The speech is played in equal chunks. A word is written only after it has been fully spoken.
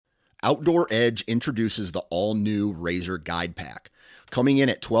Outdoor Edge introduces the all-new Razor Guide Pack. Coming in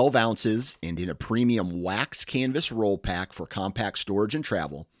at 12 ounces and in a premium wax canvas roll pack for compact storage and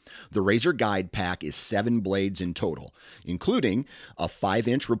travel, the Razor Guide Pack is 7 blades in total, including a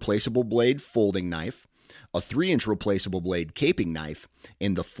 5-inch replaceable blade folding knife, a 3-inch replaceable blade caping knife,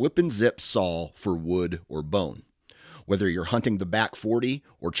 and the flip and zip saw for wood or bone. Whether you're hunting the back 40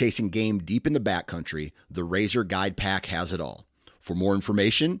 or chasing game deep in the backcountry, the Razor Guide Pack has it all. For more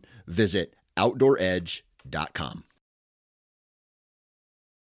information, visit OutdoorEdge.com.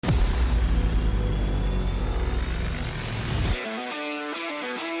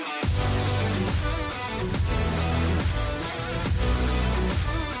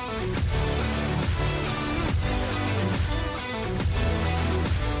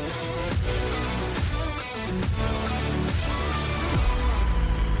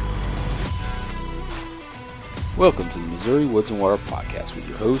 Welcome to the Missouri Woods and Water Podcast with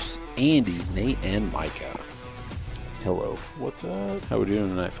your hosts, Andy, Nate, and Micah. Hello. What's up? How we doing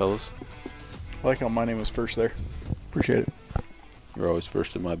tonight, fellas? I like how my name was first there. Appreciate it. You're always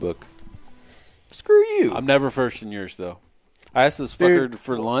first in my book. Screw you. I'm never first in yours, though. I asked this fucker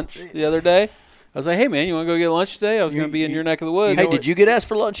for lunch the other day. I was like, hey, man, you want to go get lunch today? I was going to be in your neck of the woods. Hey, did you get asked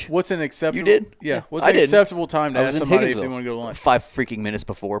for lunch? What's an acceptable? You did? Yeah. What's I an didn't. acceptable time to I was ask in somebody if they Higginsville. want to go to lunch? 5 freaking minutes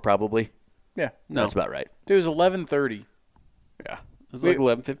before, probably. Yeah. No, that's about right. Dude, it was 11:30. Yeah. It was like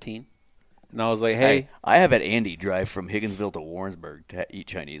 11:15. And I was like, hey, I have had Andy drive from Higginsville to Warrensburg to eat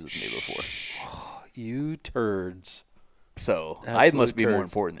Chinese with me before. you turds. So Absolute I must be more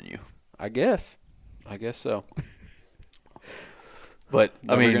turds. important than you. I guess so. But I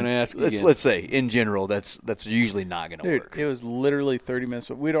Never mean, gonna ask again. let's say in general, that's usually not going to Dude, work. it was literally 30 minutes.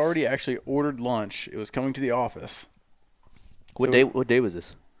 But we'd already actually ordered lunch. It was coming to the office. What so- day was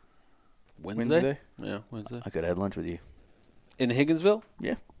this? Wednesday? Yeah, Wednesday. I could have had lunch with you. In Higginsville?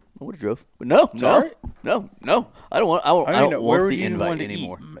 Yeah, I would have drove. But no. I don't want. I mean, don't where want would the you invite want to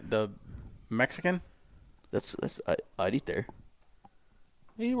anymore. eat? The Mexican? I'd eat there.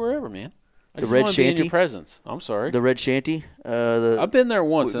 Eat wherever, man. I The just Red wanna be in Shanty? your presence. I'm sorry. The Red Shanty. I've been there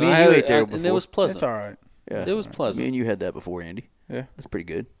once, Me and and I you had ate there and it before. was pleasant. It's all right. Yeah, It was pleasant. Me and you had that before, Andy. Yeah. That's pretty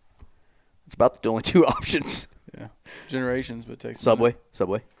good. It's about the only 2 options. Yeah. Generations, but it takes a Subway.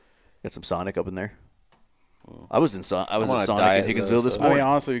 Got some Sonic up in there. I was in I'm at on a Sonic diet, in Higginsville though, this so- minute. I mean, morning.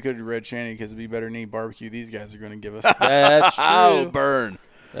 honestly, we could do Red Shanty because it'd be better than any barbecue these guys are going to give us. That's true. Oh, burn.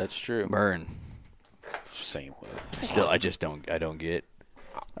 That's true. Same way. Still, I don't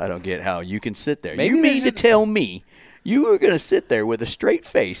get how you can sit there. Maybe You mean there's to a- tell me you are going to sit there with a straight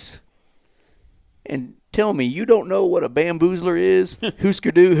face and tell me you don't know what a bamboozler is?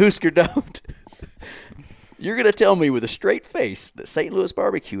 Hoosker do, Hoosker don't. You're going to tell me with a straight face that St. Louis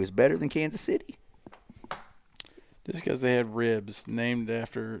barbecue is better than Kansas City? Just because they had ribs named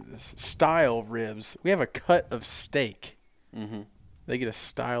after this style of ribs. We have a cut of steak. Mm-hmm. They get a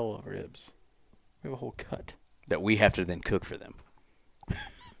style of ribs. We have a whole cut. That we have to then cook for them.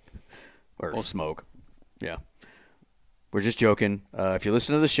 Or smoke. Yeah. We're just joking. If you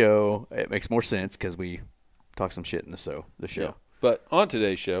listen to the show, it makes more sense because we talk some shit in the show. Yeah. But on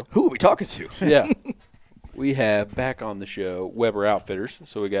today's show, Who are we talking to? yeah, we have back on the show Weber Outfitters.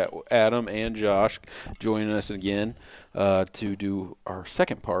 So we got Adam and Josh joining us again to do our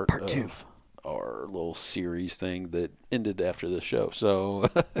second part of our little series thing that ended after the show. So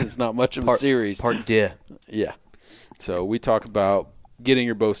it's not much of a series. Part D. Yeah. So we talk about getting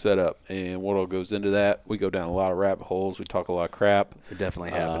your bow set up and what all goes into that. We go down a lot of rabbit holes. We talk a lot of crap. It definitely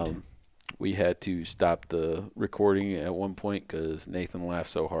happened. We had to stop the recording at one point because Nathan laughed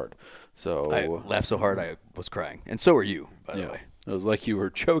so hard. So I laughed so hard I was crying. And so are you, by the way. it was like you were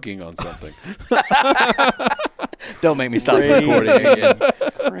choking on something. Don't make me stop the recording again.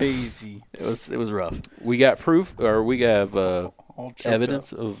 Crazy. It was rough. We got proof, or we have All choked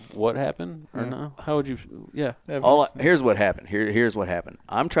evidence up. of what happened, or no? How would you? Yeah. Here's what happened. Here's what happened.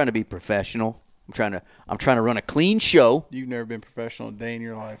 I'm trying to be professional. I'm trying to run a clean show. You've never been professional a day in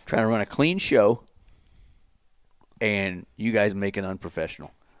your life. Trying to run a clean show, and you guys make it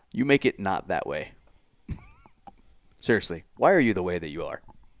unprofessional. You make it not that way. Seriously, why are you the way that you are?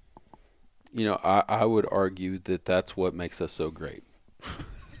 You know, I would argue that that's what makes us so great.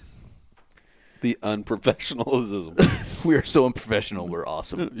 The unprofessionalism. We are so unprofessional. We're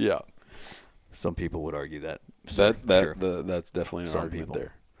awesome. Yeah. Some people would argue that. That's definitely an Some argument people.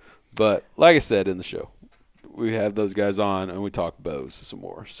 there. But like I said in the show, we have those guys on and we talk bows some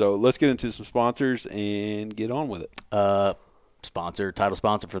more. So let's get into some sponsors and get on with it. Title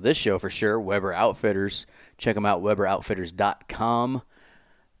sponsor for this show for sure, Weber Outfitters. Check them out, WeberOutfitters.com.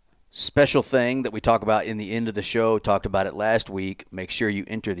 Special thing that we talk about in the end of the show, talked about it last week. Make sure you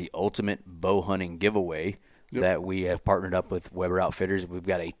enter the ultimate bow hunting giveaway that we have partnered up with Weber Outfitters. We've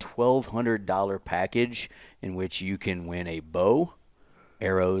got a $1,200 package in which you can win a bow,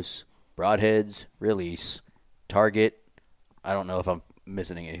 arrows, broadheads, release, target. I don't know if I'm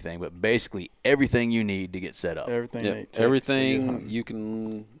missing anything, but basically everything you need to get set up. Everything. Yep. it takes to get Everything hunting. you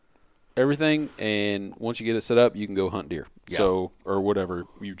can, everything, and once you get it set up, you can go hunt deer. Yeah. So, or whatever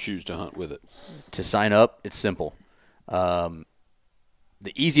you choose to hunt with it. To sign up, it's simple.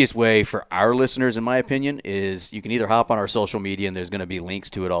 The easiest way for our listeners, in my opinion, is you can either hop on our social media, and there's going to be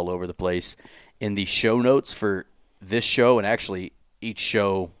links to it all over the place. In the show notes for this show, and actually each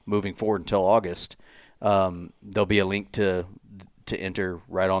show moving forward until August, there'll be a link to enter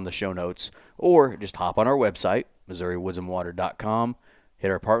right on the show notes. Or just hop on our website, MissouriWoodsandWater.com, hit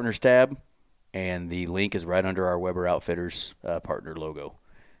our partners tab, and the link is right under our Weber Outfitters partner logo.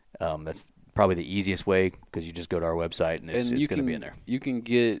 That's probably the easiest way because you just go to our website and it's going to be in there. You can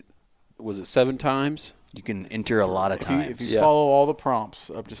get, was it 7 times? You can enter a lot of times. If you Yeah. follow all the prompts,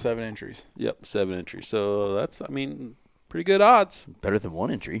 up to 7 entries. Yep, 7 entries. So that's, I mean, pretty good odds. Better than one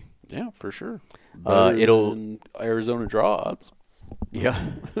entry. Yeah, for sure. It'll- than Arizona draw odds.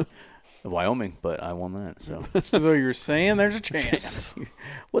 Yeah. Wyoming, but I won that. So So you're saying there's a chance.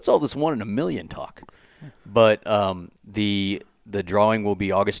 what's all this 1 in a million talk? But the drawing will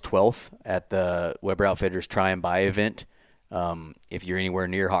be August 12th at the Weber Outfitters Try and Buy event. If you're anywhere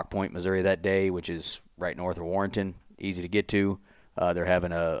near Hawk Point, Missouri that day, which is right north of Warrenton, easy to get to, they're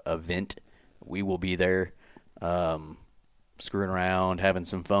having a event. We will be there screwing around, having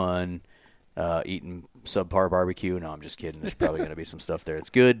some fun, eating subpar barbecue. No, I'm just kidding. There's probably going to be some stuff there. It's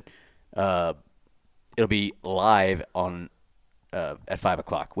good. It'll be live on at 5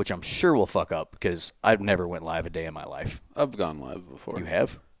 o'clock, which I'm sure will fuck up because I've never went live a day in my life. I've gone live before. You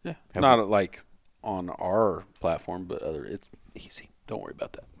have? Yeah. Have Not like on our platform, but it's easy. Don't worry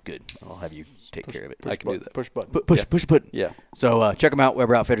about that. Good. I'll have you take care of it. I can do that. Push button. Push button. Yeah. So check them out,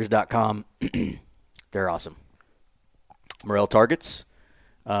 WeberOutfitters.com. They're awesome. Morel targets.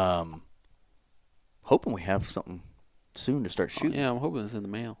 Hoping we have something soon to start shooting. Yeah, I'm hoping it's in the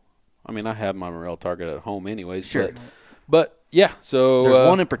mail. I mean, I have my Morel target at home anyways. Sure. But yeah, so There's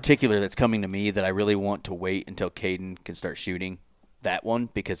one in particular that's coming to me that I really want to wait until Caden can start shooting. That one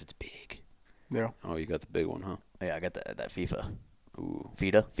because it's big. Yeah. Oh, you got the big one, huh? Yeah, I got that FIFA. Ooh,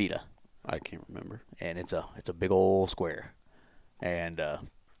 FIDA. I can't remember. And it's a big old square. And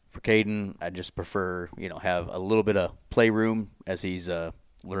for Caden, I just prefer, have a little bit of playroom as he's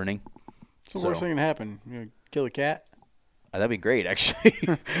learning. So, worst thing can happen. You know, kill a cat. That'd be great, actually.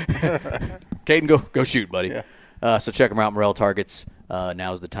 Caden, go shoot, buddy. Yeah. So check them out, Morel Targets.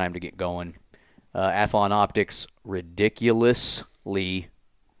 Now's the time to get going. Athlon Optics, ridiculously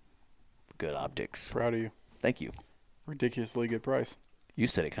good optics. Proud of you. Thank you. Ridiculously good price. You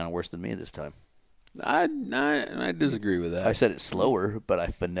said it kind of worse than me this time. I disagree with that. I said it slower, but I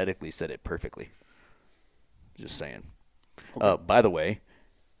phonetically said it perfectly. Just saying. By the way,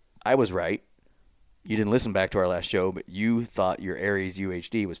 I was right. You didn't listen back to our last show, but you thought your Aries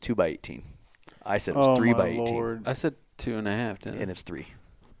UHD was 2x18. I said it was 3x18. Lord. I said 2.5, didn't I? And it's 3.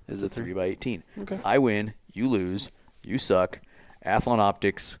 Is it 3 by 18? Okay. I win. You lose. You suck. Athlon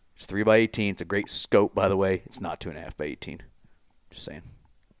Optics. It's 3 by 18. It's a great scope, by the way. It's not 2.5 by 18. Just saying.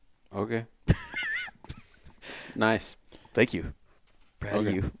 Okay. Nice. Thank you. Proud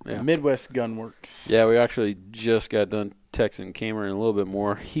of you. Yeah. Midwest Gunworks. Yeah, we actually just got done texting Cameron a little bit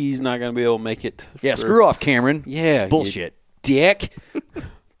more. He's not going to be able to make it. Yeah, screw off, Cameron. Yeah, It's bullshit. Dick.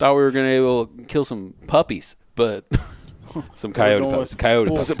 Thought we were going to be able to kill some puppies, but some coyote going puppies. with Coyote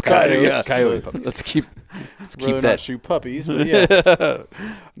full puppies. coyotes. Coyote puppies. Let's keep Rather not that. shoot puppies, but yeah.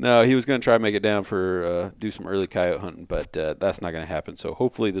 No, he was going to try and make it down for do some early coyote hunting, but that's not going to happen. So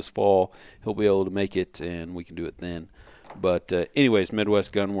hopefully this fall he'll be able to make it, and we can do it then. But anyways,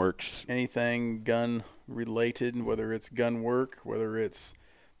 Midwest Gunworks. Anything gun related, whether it's gun work, whether it's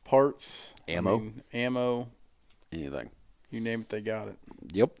parts, Ammo. Ammo, Anything. you name it, they got it.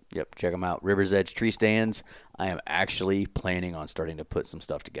 Yep. Yep, check them out. River's Edge Tree Stands. I am actually planning on starting to put some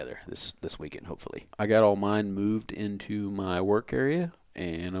stuff together this weekend, hopefully. I got all mine moved into my work area,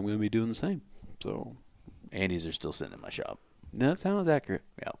 and I'm going to be doing the same. So Andy's are still sitting in my shop. that sounds accurate.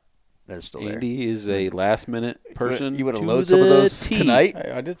 Yeah, they're still there. Andy is a last-minute person. You want to to load some of the those T. tonight?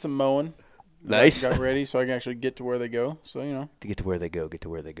 I did some mowing. Nice. Got ready so I can actually get to where they go. So, To get to where they go,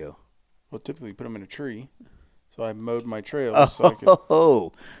 well, typically put them in a tree. So I mowed my trails so I could.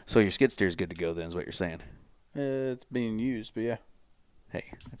 Oh, so your skid steer is good to go then is what you're saying. It's being used, but yeah.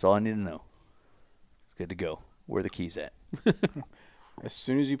 Hey, that's all I need to know. It's good to go. Where are the keys at? As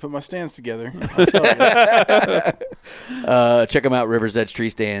soon as you put my stands together, I'll tell you. Check them out, River's Edge Tree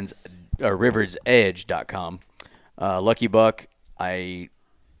Stands, or riversedge.com. Lucky Buck, I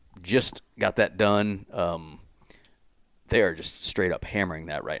just got that done. They are just straight up hammering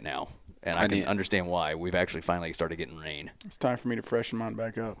that right now. And I can understand why. We've actually finally started getting rain. It's time for me to freshen mine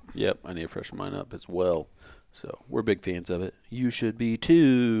back up. Yep, I need to freshen mine up as well. So we're big fans of it. You should be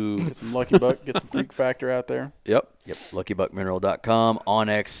too. Get some Lucky Buck, get some Freak Factor out there. Yep. LuckyBuckMineral.com.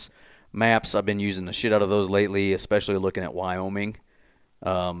 Onyx maps. I've been using the shit out of those lately, especially looking at Wyoming,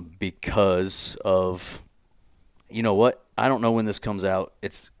 because of, you know what? I don't know when this comes out.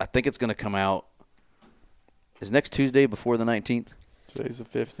 I think it's going to come out. Is next Tuesday before the 19th? Today's the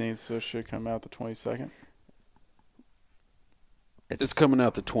 15th, so it should come out the 22nd. It's coming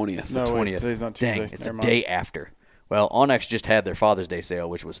out the 20th. No, the 20th. wait, today's not Tuesday. Dang, it's Never the mind. day after. Well, Onyx just had their Father's Day sale,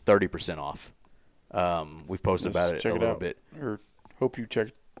 which was 30% off. We've posted about it Check a it little out. bit. Or hope you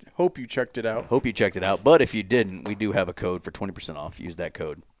checked it out. Hope you checked it out. But if you didn't, we do have a code for 20% off. Use that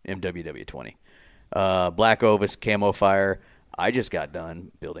code, MWW20. Black Ovis Camo Fire. I just got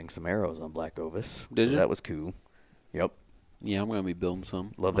done building some arrows on Black Ovis. Did you? That was cool. Yep. Yeah, I'm going to be building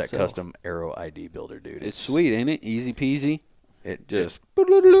some. Love myself. that custom arrow ID builder, dude. It's sweet, ain't it? Easy peasy. It Just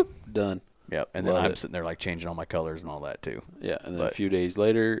done. Yep. And then Love I'm it. sitting there like changing all my colors and all that too. Yeah, and then a But- few days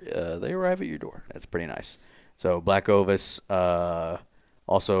later, they arrive at your door. That's pretty nice. So Black Ovis,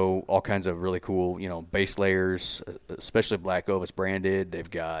 also all kinds of really cool, base layers, especially Black Ovis branded.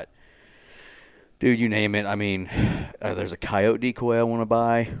 They've got, dude, you name it. I mean, there's a coyote decoy I want to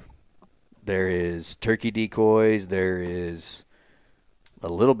buy. There is turkey decoys. There is a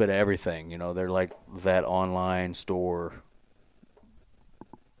little bit of everything. They're like that online store,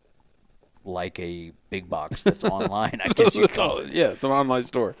 like a big box that's online, I guess you call it. Yeah, it's an online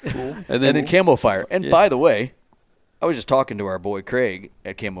store. Cool. And then Camo Fire. And by the way, I was just talking to our boy Craig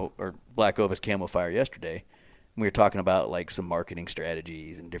at Black Ovis Camo Fire yesterday. And we were talking about like some marketing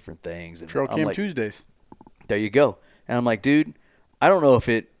strategies and different things. And Trail I'm Cam like, Tuesdays. there you go. And I'm like, dude, I don't know if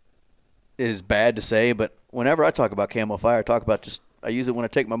it is bad to say, but whenever I talk about Camo Fire, I use it when I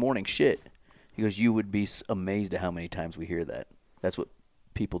take my morning shit. He goes, you would be amazed at how many times we hear that. That's what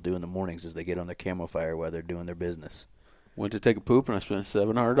people do in the mornings is they get on their Camo Fire while they're doing their business. Went to take a poop and I spent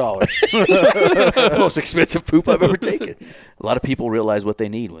 $700. Most expensive poop I've ever taken. A lot of people realize what they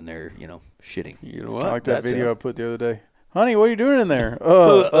need when they're, shitting. You know I what? like that video I sounds- put the other day. Honey, what are you doing in there?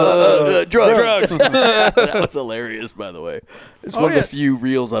 Drugs. That was hilarious, by the way. It's one of yeah. the few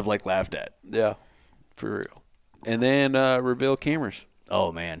reels I've laughed at. Yeah, for real. And then Reveal Cameras.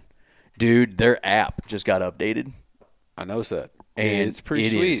 Oh man, dude, their app just got updated, I noticed that. and it's pretty it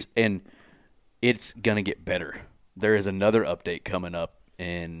sweet. is, and it's gonna get better. There is another update coming up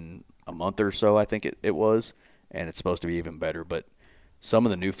in a month or so, I think it was, and it's supposed to be even better. But some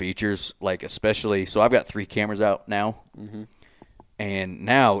of the new features, like especially, so I've got 3 cameras out now, and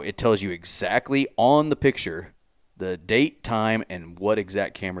now it tells you exactly on the picture the date, time, and what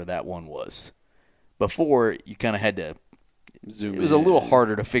exact camera that one was. Before, you kind of had to Zoom it was a in. little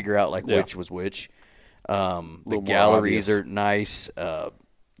harder to figure out like Yeah. which was which. The more galleries obvious. are nice.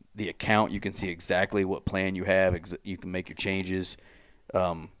 The account, you can see exactly what plan you have. You can make your changes.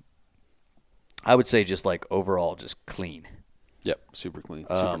 I would say just like overall, just clean. Yep, super clean,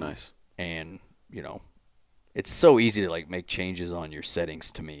 super nice. And it's so easy to like make changes on your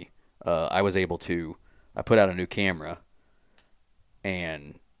settings. To me, I put out a new camera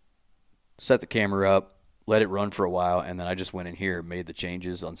and set the camera up, let it run for a while, and then I just went in here and made the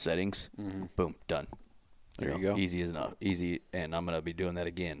changes on settings. Boom, done. There you go. Easy as enough. Easy, and I'm going to be doing that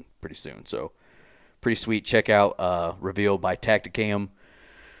again pretty soon. So, pretty sweet. Check out Reveal by Tacticam.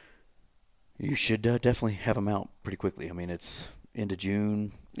 You should definitely have them out pretty quickly. I mean, it's into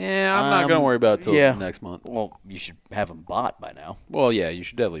June. Yeah, I'm not gonna worry about it till yeah. next month. Well, you should have them bought by now. Well, yeah, you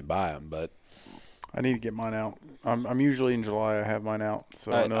should definitely buy them, but I need to get mine out. I'm usually in July. I have mine out,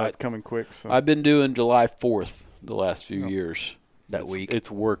 so I know it's coming quick. So I've been doing July 4th the last few years. That week. It's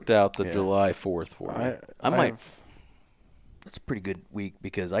worked out the Yeah. July 4th for me. I might. have- That's a pretty good week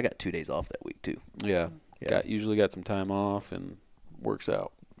because I got 2 days off that week too. Yeah, Yeah. usually got some time off and works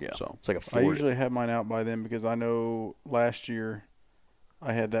out. Yeah, So it's like a I 4. usually have mine out by then because I know last year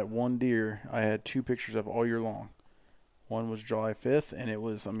I had that one deer I had 2 pictures of all year long. One was July 5th, and it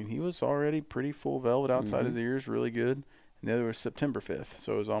was, he was already pretty full velvet outside his ears, really good. And the other was September 5th,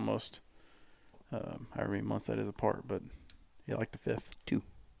 so it was almost however many months that is apart, but yeah, like the 5th. 2.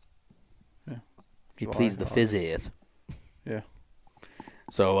 Yeah. He July, pleased the August. 50th. Yeah.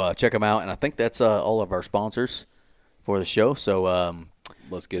 So check them out, and I think that's all of our sponsors for the show. So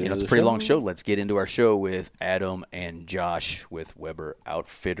let's get You know, into it's a the pretty show. long show. Let's get into our show with Adam and Josh with Weber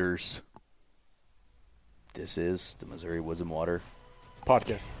Outfitters. This is the Missouri Woods and Water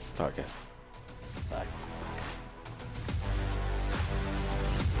Podcast. Let's talk, guys. Bye.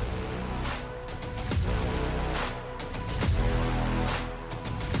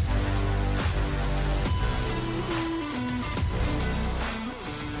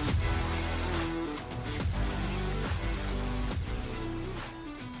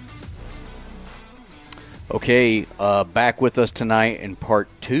 Okay, back with us tonight in part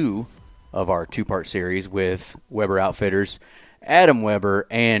 2 of our 2-part series with Weber Outfitters, Adam Weber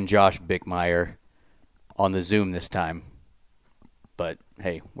and Josh Bickmeyer on the Zoom this time. But,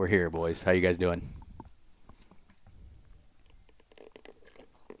 hey, we're here, boys. How you guys doing?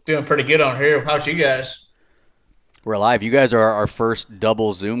 Doing pretty good on here. How's you guys? We're alive. You guys are our first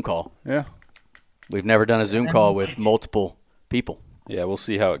double Zoom call. Yeah. We've never done a Zoom call with multiple people. Yeah, we'll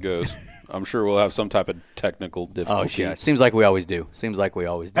see how it goes. I'm sure we'll have some type of technical Oh, difficulty. yeah. Seems like we always do.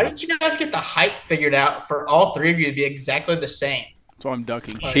 How did you guys get the height figured out for all three of you to be exactly the same? So I'm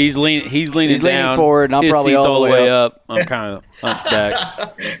ducking. He's leaning He's leaning down. forward, and I'm His probably seat's all the way up. I'm kind of hunched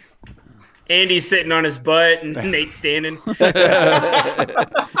back. Andy's sitting on his butt and Nate's standing.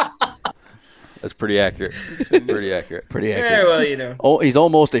 That's pretty accurate. Pretty accurate. Pretty Yeah, accurate. well, you know. Oh, he's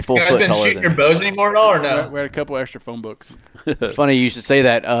almost a full You guys foot been taller shooting than your bows anymore at all, or no? We had a couple extra phone books. Funny you should say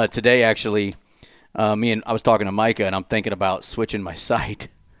that. Today, actually, I was talking to Micah, and I'm thinking about switching my sight.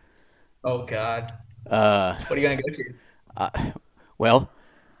 Oh God. What are you gonna go to? Well,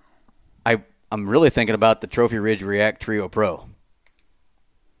 I'm really thinking about the Trophy Ridge React Trio Pro.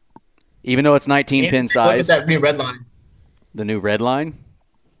 Even though it's 19 pin Look at size, that new red line. the new red line.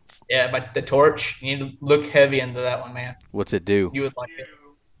 Yeah, but the torch. You need to look heavy into that one, man. What's it do? You would like it.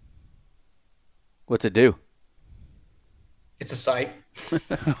 What's it do? It's a sight.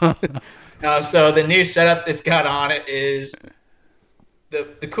 No, so the new setup that's got on it is the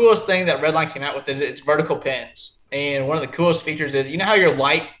coolest thing that Redline came out with is it's vertical pins. And one of the coolest features is, you know how your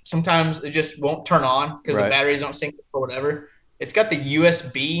light sometimes it just won't turn on because Right. the batteries don't sync or whatever? It's got the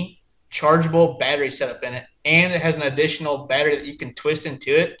USB chargeable battery setup in it, and it has an additional battery that you can twist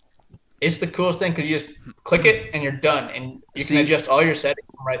into it. It's the coolest thing because you just click it and you're done, and you can adjust all your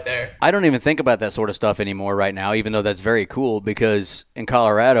settings from right there. I don't even think about that sort of stuff anymore right now, even though that's very cool because in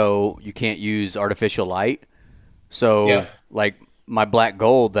Colorado, you can't use artificial light. So, Yeah. like my black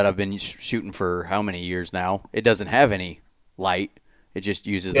gold that I've been shooting for how many years now, it doesn't have any light. It just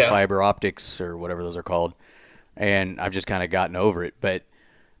uses the Yeah. fiber optics or whatever those are called. And I've just kind of gotten over it. But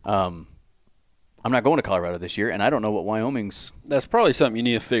I'm not going to Colorado this year, and I don't know what Wyoming's That's probably something you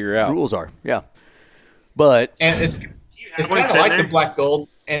need to figure out. rules are. Yeah. But And it's one kind of sitting like there? the black gold,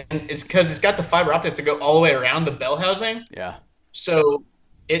 and it's because it's got the fiber optics that go all the way around the bell housing. yeah. So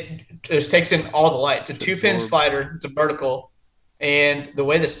it just takes in all the light. It's a 2-pin slider. It's a vertical. And the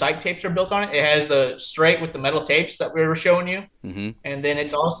way the sight tapes are built on it, it has the straight with the metal tapes that we were showing you. Mm-hmm. And then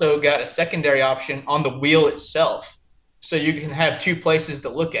it's also got a secondary option on the wheel itself. So you can have two places to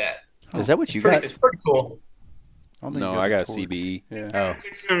look at. Is that what you Pretty, got? it's pretty cool. No, I got a CBE. Yeah.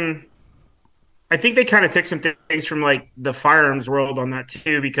 Oh. I think they kind of took some things from like the firearms world on that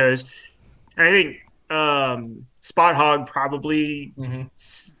too, because I think Spot Hog probably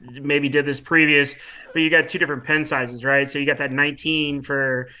maybe did this previous, but you got two different pen sizes, right? So you got that 19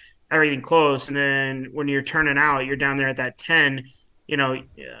 for everything close, and then when you're turning out, you're down there at that 10. You know,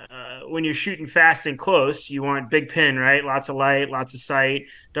 when you're shooting fast and close, you want big pin, right? Lots of light, lots of sight,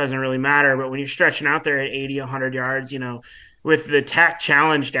 doesn't really matter. But when you're stretching out there at 80, 100 yards, you know, with the TAC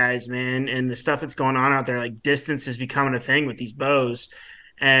challenge guys, man, and the stuff that's going on out there, like distance is becoming a thing with these bows.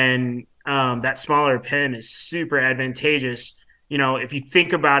 And that smaller pin is super advantageous. You know, if you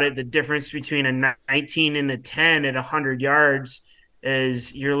think about it, the difference between a 19 and a 10 at 100 yards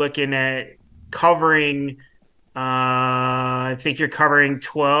is you're looking at covering I think you're covering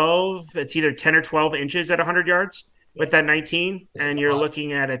 12. It's either 10 or 12 inches at 100 yards with that 19. And you're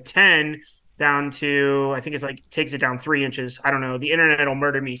looking at a 10 down to, I think it's like, takes it down 3 inches. I don't know. The internet will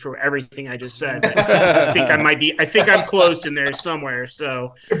murder me for everything I just said. But I think I'm close in there somewhere.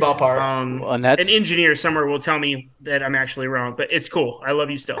 So, Your ballpark. And that's an engineer somewhere will tell me that I'm actually wrong, but it's cool. I love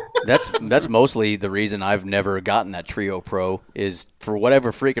you still. that's mostly the reason I've never gotten that Trio Pro is for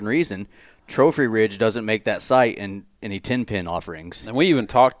whatever freaking reason, Trophy Ridge doesn't make that sight in any 10-pin offerings. And we even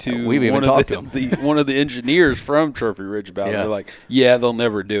talked to one of the engineers from Trophy Ridge about it. Yeah. They're like, yeah, they'll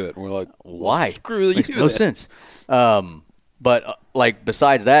never do it. And we're like, Why? Screw you. Makes no sense. But like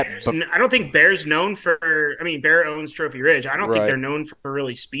besides that, I don't think Bear's known for. I mean, Bear owns Trophy Ridge. I don't think Right. they're known for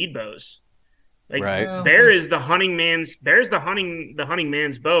really speed bows. Like Right. Bear's the hunting man's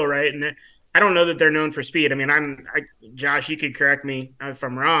bow, right? And I don't know that they're known for speed. I mean, Josh, you could correct me if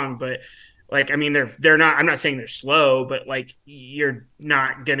I'm wrong, but like, I mean, they're not. I'm not saying they're slow, but like you're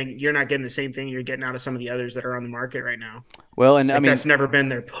not getting the same thing you're getting out of some of the others that are on the market right now. Well, and Like, I mean, that's never been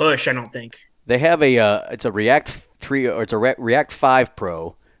their push. I don't think. they have it's a React Trio, or it's a React 5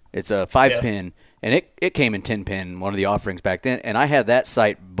 Pro. It's a 5-pin, and it came in 10-pin, one of the offerings back then. And I had that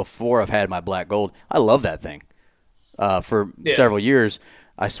sight before I've had my black gold. I love that thing. For several years,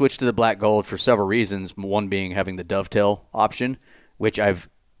 I switched to the black gold for several reasons. One being having the dovetail option, which I've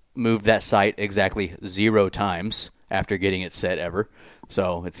moved that sight exactly 0 times after getting it set ever.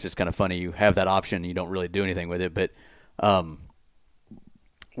 So it's just kind of funny. You have that option, and you don't really do anything with it, but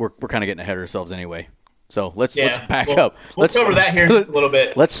we're kind of getting ahead of ourselves anyway. So let's back up. We'll cover that here in a little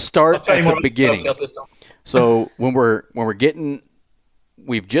bit. Let's start at the beginning. System. So when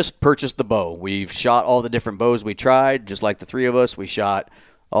we've just purchased the bow. We've shot all the different bows we tried, just like the three of us. We shot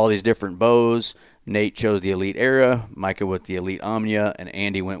all these different bows. Nate chose the Elite Era, Micah with the Elite Omnia, and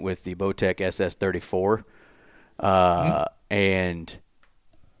Andy went with the Bowtech SS34. And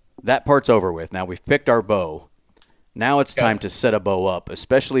that part's over with. Now we've picked our bow. Now it's time to set a bow up,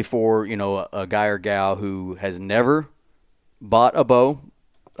 especially for, a guy or gal who has never bought a bow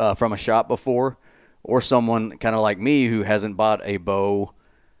from a shop before, or someone kind of like me who hasn't bought a bow.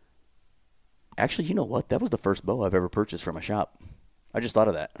 Actually, you know what? That was the first bow I've ever purchased from a shop. I just thought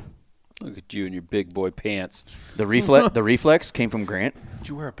of that. Look at you in your big boy pants. The Reflex came from Grant. Did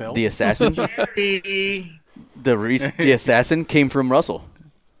you wear a belt? The Assassin. the Assassin came from Russell.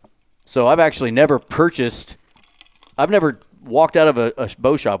 So I've actually never purchased. I've never walked out of a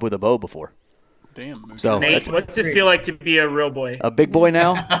bow shop with a bow before. Damn. So Nate, what's it feel like to be a real boy? a big boy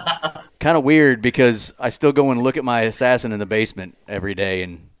now? Kind of weird because I still go and look at my Assassin in the basement every day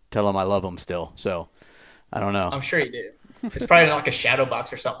and tell him I love him still. So I don't know. I'm sure you do. It's probably like a shadow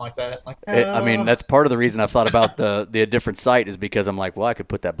box or something like that. I mean, that's part of the reason I've thought about the different site is because I'm like, well, I could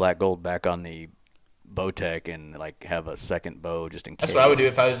put that black gold back on the Bowtech and like have a second bow just in case. That's what I would do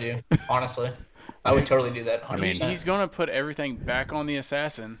if I was you, honestly. I would totally do that. 100%. I mean, He's going to put everything back on the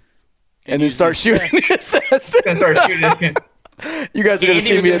Assassin. And then start shooting the Assassin. Gonna start shooting. You guys are going to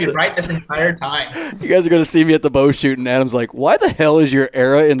see me right this entire time. You guys are going to see me at the bow shoot, and Adam's like, "Why the hell is your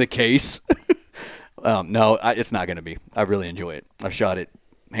Era in the case?" No, it's not going to be. I really enjoy it. I've shot it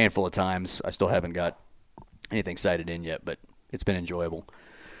a handful of times. I still haven't got anything sighted in yet, but it's been enjoyable.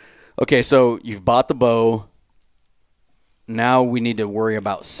 Okay, so you've bought the bow. Now we need to worry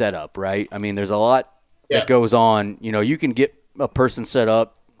about setup, right? I mean, there's a lot that goes on. You can get a person set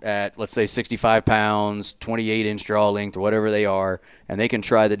up at, let's say, 65 pounds, 28-inch draw length, or whatever they are, and they can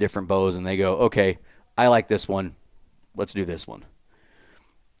try the different bows, and they go, okay, I like this one. Let's do this one.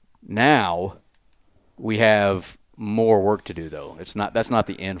 Now we have more work to do, though. That's not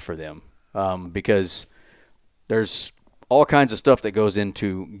the end for them, because there's all kinds of stuff that goes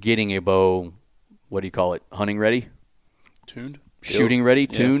into getting a bow. What do you call it? Hunting ready? Tuned? Shooting ready?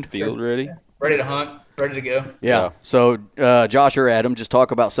 Tuned? Field ready? Ready to hunt, ready to go. Yeah. So, Josh or Adam, just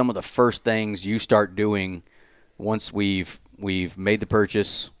talk about some of the first things you start doing once we've made the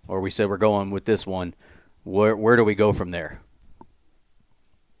purchase, or we said we're going with this one. Where do we go from there?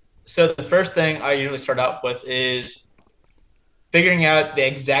 So the first thing I usually start out with is figuring out the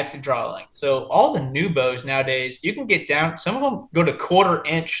exact draw length. So all the new bows nowadays, you can get down. Some of them go to 1/4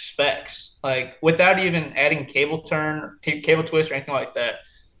 inch specs, like without even adding cable turn, cable twist, or anything like that.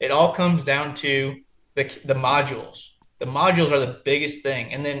 It all comes down to the modules. The modules are the biggest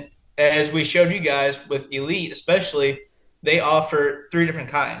thing. And then as we showed you guys with Elite, especially, they offer 3 different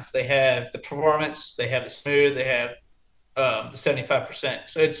kinds. They have the performance, they have the smooth, they have the 75%.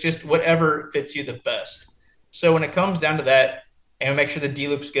 So it's just whatever fits you the best. So when it comes down to that, and make sure the D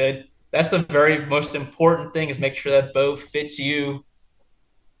loop's good, that's the very most important thing, is make sure that bow fits you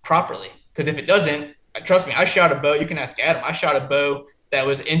properly. Because if it doesn't, trust me, I shot a bow. You can ask Adam. I shot a bow that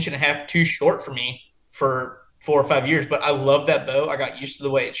was 1.5 inches too short for me for 4 or 5 years, but I love that bow. I got used to the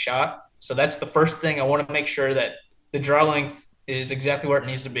way it shot. So that's the first thing. I want to make sure that the draw length is exactly where it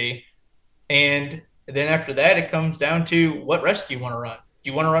needs to be. And then after that, it comes down to what rest do you want to run? Do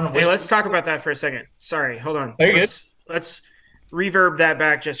you want to run a whistle? Hey, let's talk about that for a second. Sorry, hold on. Very good. Let's reverb that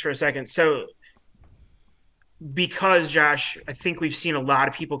back just for a second. So, because Josh, I think we've seen a lot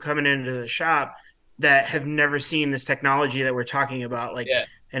of people coming into the shop that have never seen this technology that we're talking about,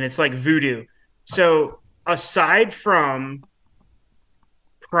 and it's like voodoo. So, aside from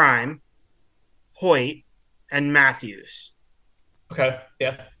Prime, Hoyt, and Matthews, Okay,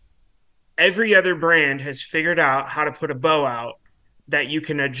 yeah. every other brand has figured out how to put a bow out that you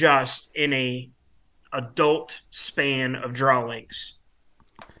can adjust in a adult span of draw links.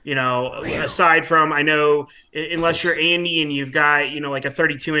 Aside from, I know, unless you're Andy and you've got, like a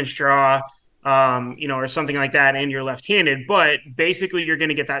 32-inch draw, or something like that, and you're left-handed, but basically you're going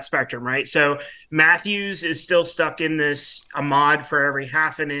to get that spectrum, right? So Matthews is still stuck in this, a mod for every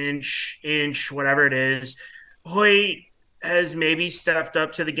half an inch, whatever it is. Hoyt has maybe stepped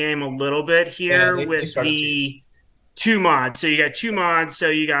up to the game a little bit here with the 2 mods. So you got 2 mods, so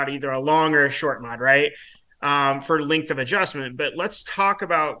you got either a long or a short mod, right? For length of adjustment. But let's talk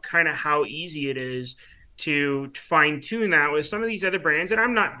about kind of how easy it is to fine tune that with some of these other brands. And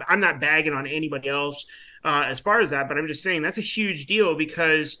I'm not bagging on anybody else as far as that, but I'm just saying that's a huge deal,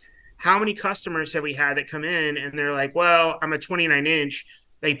 because how many customers have we had that come in and they're like, well, I'm a 29-inch.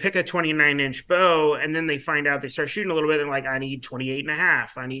 They pick a 29-inch bow, and then they find out, they start shooting a little bit, and like, I need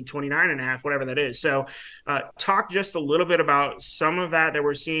 28.5, I need 29.5, whatever that is. So talk just a little bit about some of that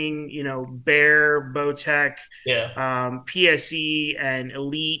we're seeing, Bear, Bowtech, PSE, and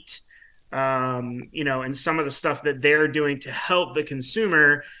Elite, and some of the stuff that they're doing to help the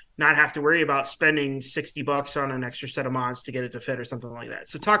consumer not have to worry about spending $60 on an extra set of mods to get it to fit or something like that.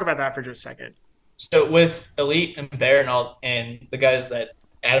 So talk about that for just a second. So with Elite and Bear and the guys that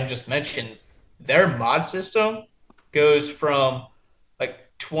Adam just mentioned, their mod system goes from like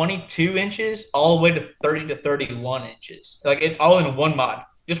 22 inches all the way to 30 to 31 inches. Like, it's all in one mod.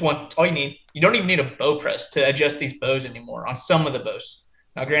 Just one. It's all you need. You don't even need a bow press to adjust these bows anymore on some of the bows.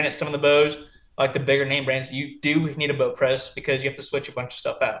 Now, granted, some of the bows, like the bigger name brands, you do need a bow press because you have to switch a bunch of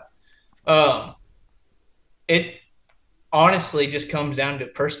stuff out. It honestly just comes down to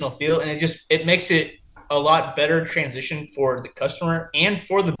personal feel, and it makes it a lot better transition for the customer and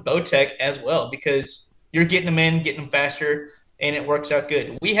for the Bowtech as well, because you're getting them in, getting them faster, and it works out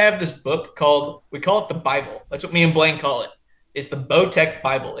good. We have this book we call it the Bible. That's what me and Blaine call it. It's the Bowtech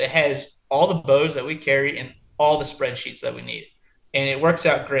Bible. It has all the bows that we carry and all the spreadsheets that we need. And it works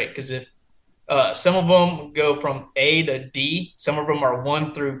out great, because if some of them go from A to D, some of them are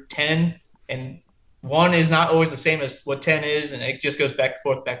 1 through 10, and 1 is not always the same as what 10 is, and it just goes back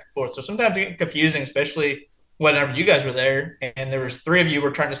and forth. So sometimes it gets confusing, especially whenever you guys were there, and there was 3 of you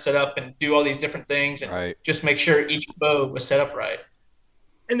were trying to set up and do all these different things and just make sure each bow was set up right.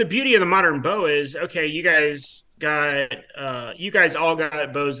 And the beauty of the modern bow is, okay, you guys all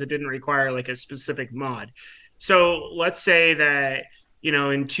got bows that didn't require like a specific mod. So let's say that,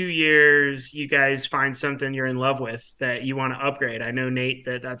 in 2 years, you guys find something you're in love with that you want to upgrade. I know, Nate,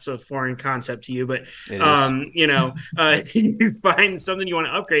 that's a foreign concept to you, but, you find something you want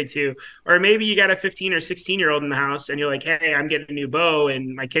to upgrade to, or maybe you got a 15 or 16-year-old in the house and you're like, hey, I'm getting a new bow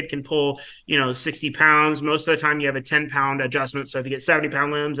and my kid can pull, 60 pounds. Most of the time you have a 10-pound adjustment. So if you get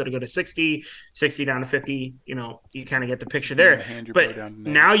 70-pound limbs, it'll go to 60 down to 50, you kind of get the picture there. But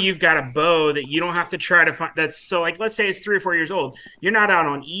now you've got a bow that you don't have to try to find. That's so, like, let's say it's 3 or 4 years old. You're not out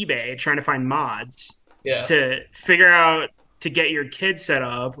on eBay trying to find mods to figure out to get your kid set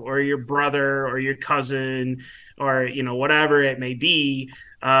up, or your brother or your cousin, or whatever it may be.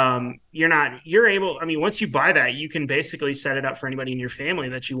 You're able, once you buy that, you can basically set it up for anybody in your family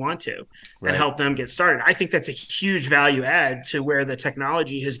that you want to and help them get started. I think that's a huge value add to where the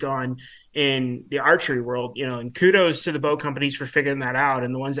technology has gone in the archery world, and kudos to the bow companies for figuring that out,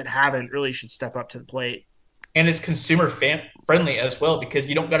 and the ones that haven't really should step up to the plate. And it's consumer friendly as well, because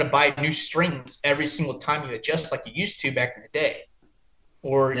you don't got to buy new strings every single time you adjust like you used to back in the day.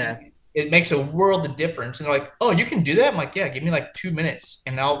 Or it makes a world of difference. And they're like, oh, you can do that? I'm like, yeah, give me like 2 minutes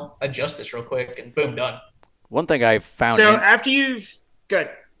and I'll adjust this real quick, and boom, done. One thing I found after you've good.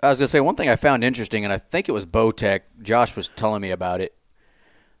 I was going to say, one thing I found interesting, and I think it was Bowtech, Josh was telling me about it.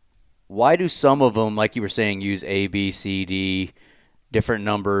 Why do some of them, like you were saying, use A, B, C, D, different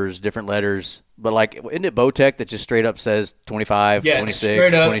numbers, different letters? But, like, isn't it Bowtech that just straight up says 25,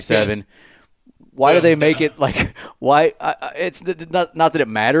 26, 27? Yes. Why do they make it like – why? It's not that it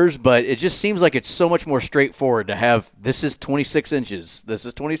matters, but it just seems like it's so much more straightforward to have this is 26 inches, this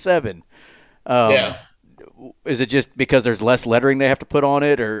is 27. Is it just because there's less lettering they have to put on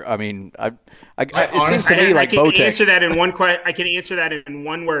it? Or, it seems to me like Bowtech. I can answer that in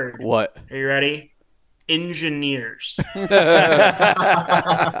one word. What? Are you ready? Engineers. They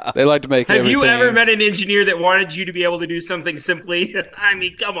like to make Have you ever met an engineer that wanted you to be able to do something simply?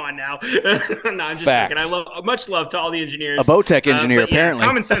 Come on now. No, I'm just joking. Much love to all the engineers. A Bowtech engineer, apparently.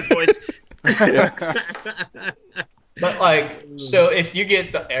 Common sense, boys. But, so if you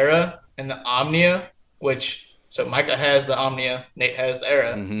get the Era and the Omnia, so Micah has the Omnia, Nate has the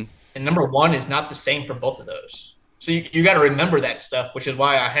Era, and number 1 is not the same for both of those. So you got to remember that stuff, which is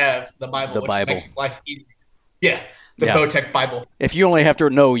why I have the Bible, which makes life easier. Yeah. the Yeah. Bowtech Bible. If you only have to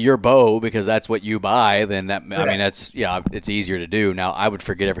know your bow because that's what you buy, then I mean, it's easier to do. Now, I would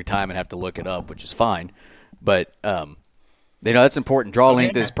forget every time and have to look it up, which is fine. But, that's important. Draw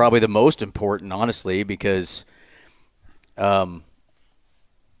length is probably the most important, honestly, because, you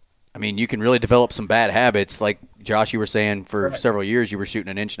can really develop some bad habits. Like, Josh, you were saying for several years you were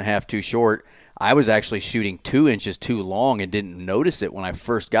shooting 1.5 inches too short. I was actually shooting 2 inches too long and didn't notice it when I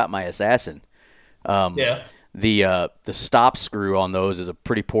first got my Assassin. The stop screw on those is a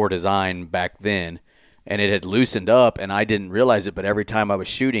pretty poor design back then, and it had loosened up, and I didn't realize it. But every time I was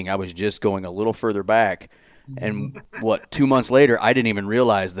shooting, I was just going a little further back. And 2 months later, I didn't even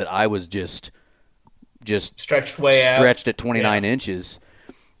realize that I was just Stretched at 29 inches.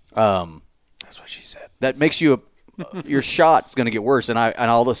 That's what she said. That makes you your shot's going to get worse. And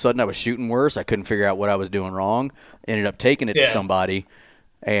all of a sudden I was shooting worse. I couldn't figure out what I was doing wrong. Ended up taking it to somebody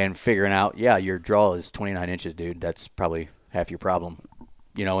and figuring out, your draw is 29 inches, dude. That's probably half your problem.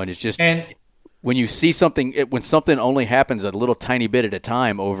 And it's just when you see something, when something only happens a little tiny bit at a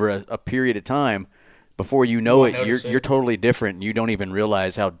time over a period of time, before you know it, you're totally different. And you don't even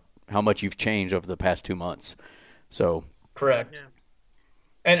realize how much you've changed over the past 2 months. So correct. Yeah.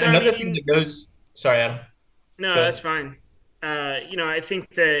 And so, another thing that goes. Sorry, Adam. No, that's fine. I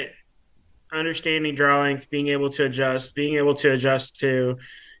think that understanding draw length, being able to adjust to,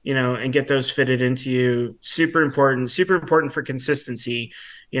 and get those fitted into you, super important for consistency.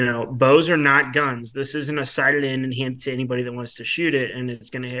 Bows are not guns. This isn't a sighted in and hand to anybody that wants to shoot it, and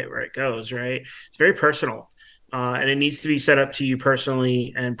it's going to hit where it goes, right? It's very personal. And it needs to be set up to you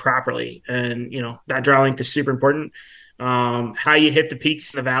personally and properly. And, that draw length is super important. How you hit the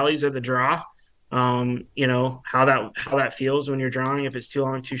peaks and the valleys of the draw, how that feels when you're drawing, if it's too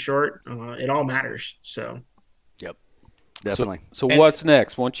long, too short, it all matters. So, yep, definitely. So what's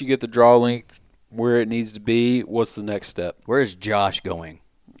next? Once you get the draw length where it needs to be, what's the next step? Where is Josh going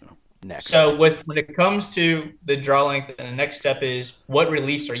next? So when it comes to the draw length, and the next step is what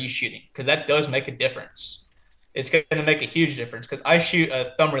release are you shooting? Because that does make a difference. It's going to make a huge difference because I shoot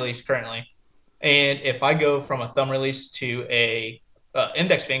a thumb release currently. And if I go from a thumb release to a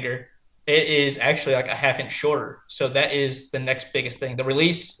index finger, it is actually like a 1/2 inch shorter. So that is the next biggest thing. The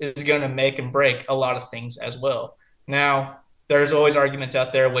release is going to make and break a lot of things as well. Now, there's always arguments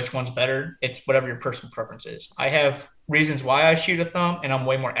out there which one's better. It's whatever your personal preference is. I have reasons why I shoot a thumb, and I'm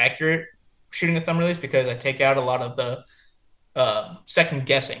way more accurate shooting a thumb release because I take out a lot of the second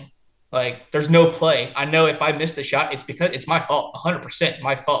guessing. Like, there's no play. I know if I missed the shot, it's because it's my fault, 100%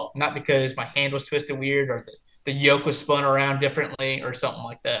 my fault, not because my hand was twisted weird or the yoke was spun around differently or something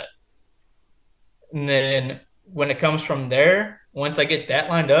like that. And then when it comes from there, once I get that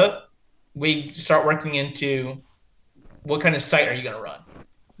lined up, we start working into what kind of sight are you going to run?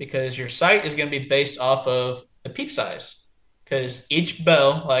 Because your sight is going to be based off of the peep size. Because each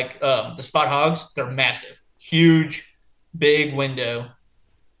bow, like the Spot Hogs, they're massive, huge, big window.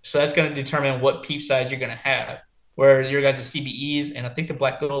 So that's going to determine what peep size you're going to have. Where your guys' CBEs, and I think the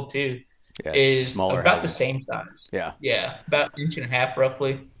Black Gold too, is about houses. The same size. Yeah. Yeah, about 1.5 inches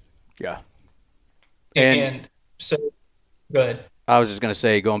roughly. Yeah. And so, go ahead. I was just going to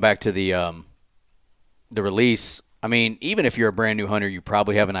say, going back to the release, I mean, even if you're a brand new hunter, you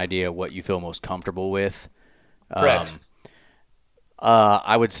probably have an idea of what you feel most comfortable with. Correct.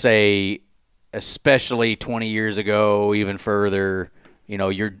 I would say, especially 20 years ago, even further,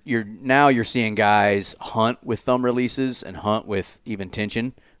 you're seeing guys hunt with thumb releases and hunt with even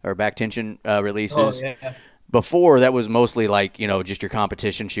tension or back tension releases. Oh, yeah. Before, that was mostly like, just your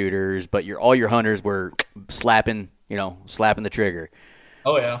competition shooters, but all your hunters were slapping the trigger.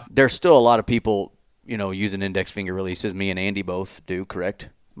 Oh, yeah. There's still a lot of people, using index finger releases. Me and Andy both do, correct?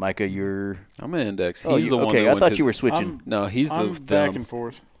 Micah, I'm an index. He's the one. Okay, I thought you were switching. I'm back and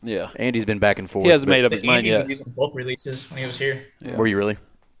forth. Yeah, Andy's been back and forth. He hasn't made up his mind Andy yet. was using both releases when he was here. Yeah. Were you really?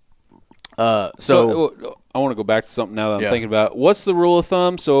 So I want to go back to something now that I'm thinking about. What's the rule of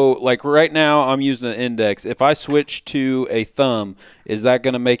thumb? So, like right now, I'm using an index. If I switch to a thumb, is that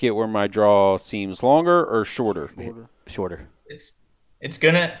going to make it where my draw seems longer or shorter? Shorter. It's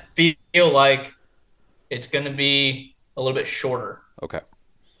going to feel like it's going to be a little bit shorter. Okay.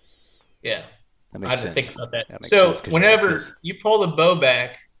 Yeah. That makes sense. I had to think about that. So whenever you pull the bow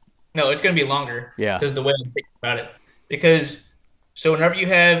back, no, it's going to be longer. Yeah. Because the way I'm thinking about it. So whenever you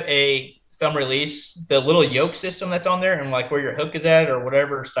have a thumb release, the little yoke system that's on there and like where your hook is at or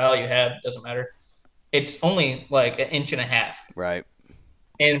whatever style you have, doesn't matter. It's only like 1.5 inches. Right.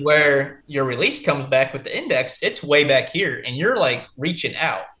 And where your release comes back with the index, it's way back here and you're like reaching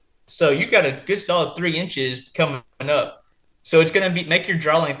out. So you got a good solid 3 inches coming up. So it's going to make your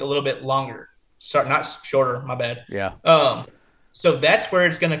draw length a little bit longer. Sorry, not shorter. My bad. Yeah. So that's where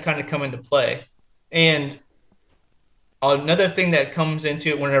it's going to kind of come into play. And another thing that comes into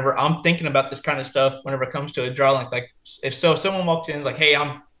it whenever I'm thinking about this kind of stuff, whenever it comes to a draw length, like if someone walks in and is like, hey,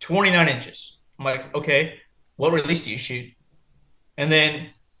 I'm 29 inches. I'm like, okay, what release do you shoot? And then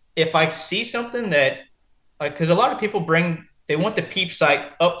if I see something that, like, because a lot of people they want the peep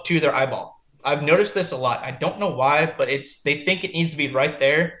sight up to their eyeball. I've noticed this a lot. I don't know why, but they think it needs to be right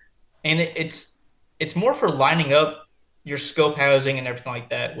there. And it's more for lining up your scope housing and everything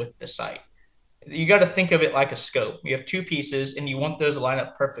like that with the sight. You got to think of it like a scope. You have two pieces, and you want those to line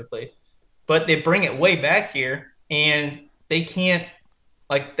up perfectly. But they bring it way back here, and they can't,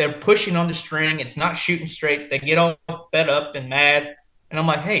 like, they're pushing on the string. It's not shooting straight. They get all fed up and mad. And I'm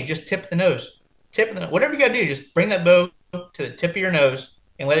like, hey, just tip the nose. Whatever you got to do, just bring that bow to the tip of your nose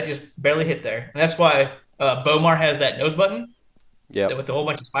and let it just barely hit there. And that's why Bowmar has that nose button with a whole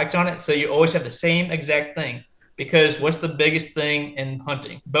bunch of spikes on it. So you always have the same exact thing. Because what's the biggest thing in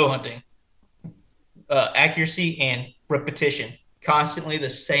hunting, bow hunting? Accuracy and repetition. Constantly the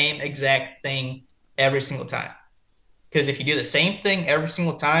same exact thing every single time. Because if you do the same thing every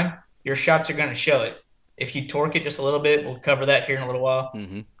single time, your shots are going to show it. If you torque it just a little bit, we'll cover that here in a little while,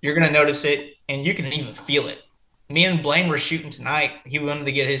 you're going to notice it, and you can even feel it. Me and Blaine were shooting tonight. He wanted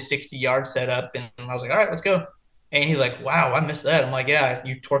to get his 60-yard set up, and I was like, all right, let's go. And he's like, wow, I missed that. I'm like, yeah,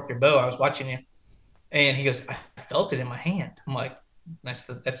 you torqued your bow. I was watching you. And he goes, I felt it in my hand. I'm like,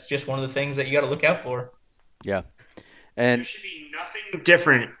 that's just one of the things that you got to look out for. Yeah. And there should be nothing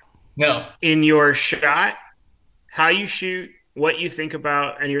different No. in your shot, how you shoot, what you think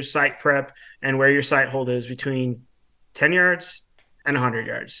about, and your sight prep and where your sight hold is between 10 yards and 100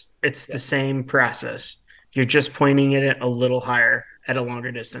 yards. It's the same process. You're just pointing it a little higher at a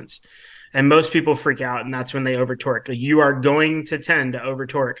longer distance. And most people freak out, and that's when they over torque. You are going to tend to over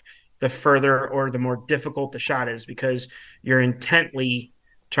torque the further or the more difficult the shot is because you're intently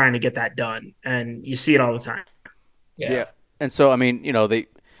trying to get that done. And you see it all the time. Yeah. And so, I mean, you know,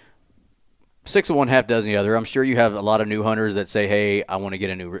 6 of one, half dozen the other. I'm sure you have a lot of new hunters that say, hey, I want to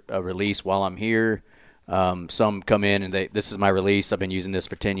get a release while I'm here. Some come in and this is my release. I've been using this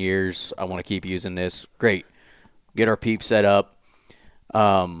for 10 years. I want to keep using this. Great. Get our peep set up.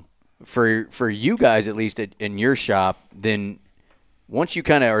 For you guys, at least in your shop, then once you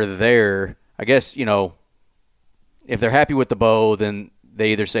kind of are there, I guess, you know, if they're happy with the bow, then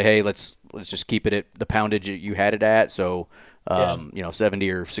they either say, hey, let's just keep it at the poundage you had it at. So, you know, 70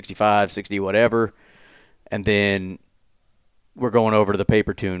 or 65, 60, whatever. And then we're going over to the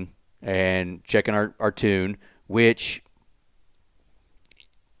paper tune and checking our tune, which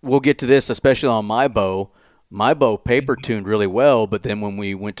we'll get to this, especially on my bow. My bow paper tuned really well, but then when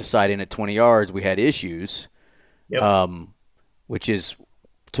we went to sight in at 20 yards, we had issues, which is,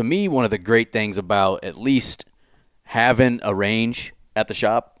 to me, one of the great things about at least having a range at the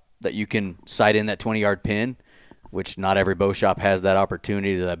shop that you can sight in that 20-yard pin, which not every bow shop has that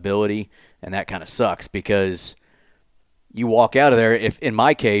opportunity, that ability, and that kind of sucks because you walk out of there. If in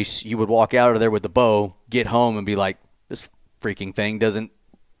my case, you would walk out of there with the bow, get home, and be like, this freaking thing doesn't.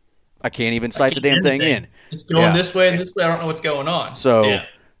 I can't even sight the damn thing in. It's going this way and this way. I don't know what's going on. So,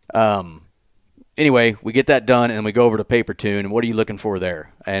 anyway, we get that done, and we go over to paper tune. And what are you looking for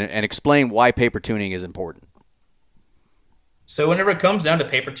there? And explain why paper tuning is important. So whenever it comes down to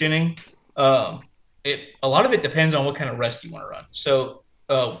paper tuning, a lot of it depends on what kind of rest you want to run. So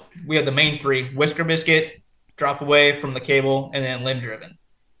we have the main three: whisker biscuit, drop away from the cable, and then limb driven.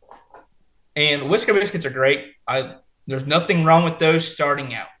 And whisker biscuits are great. There's nothing wrong with those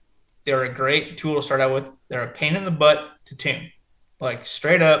starting out. They're a great tool to start out with. They're a pain in the butt to tune, like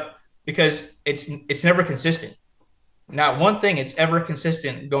straight up, because it's never consistent. Not one thing it's ever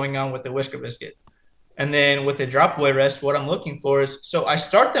consistent going on with the whisker biscuit. And then with the drop away rest, what I'm looking for is, so I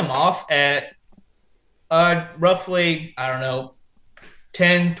start them off at roughly,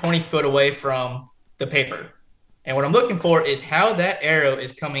 10, 20 foot away from the paper. And what I'm looking for is how that arrow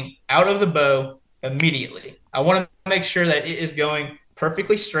is coming out of the bow immediately. I want to make sure that it is going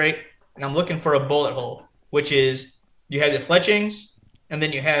perfectly straight, and I'm looking for a bullet hole, which is you have the fletchings, and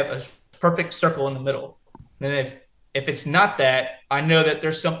then you have a perfect circle in the middle. And then if it's not that, I know that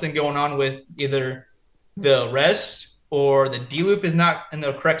there's something going on with either the rest or the D-loop is not in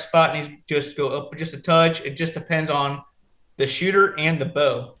the correct spot and needs to just go up just a touch. It just depends on the shooter and the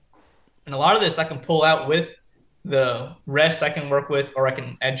bow. And a lot of this I can pull out with the rest I can work with, or I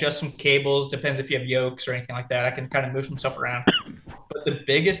can adjust some cables, depends if you have yokes or anything like that. I can kind of move some stuff around. But the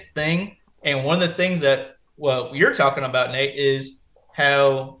biggest thing, and one of the things that you're talking about, Nate, is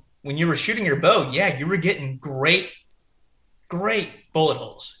how when you were shooting your bow, you were getting great bullet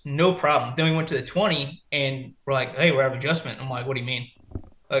holes, no problem. Then we went to the 20, and we're like, hey, we're out of adjustment. I'm like, what do you mean?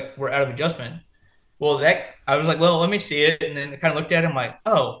 Like, we're out of adjustment. Well, I was like, well, let me see it. And then I kind of looked at it. I'm like,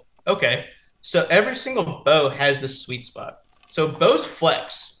 oh, okay. So every single bow has this sweet spot. So bows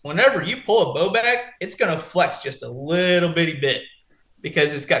flex. Whenever you pull a bow back, it's going to flex just a little bitty bit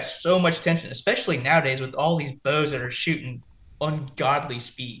because it's got so much tension, especially nowadays with all these bows that are shooting ungodly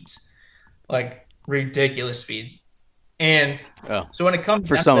speeds, like ridiculous speeds. And so when it comes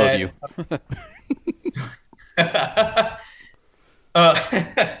for down some to of that, you.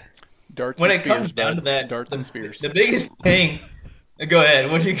 Darts when and it comes spears, down bud. to that, Darts and spears. the biggest thing. Go ahead.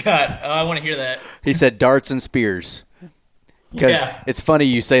 What do you got? I want to hear that. He said darts and spears. Because it's funny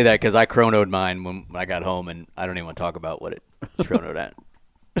you say that because I chronoed mine when I got home, and I don't even want to talk about what it chronoed at.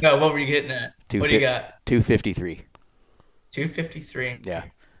 No, what were you getting at? What do you got? 253. 253. Yeah.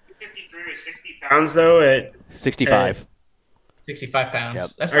 53 is 60 pounds, though, at 65. 65 pounds. Yep.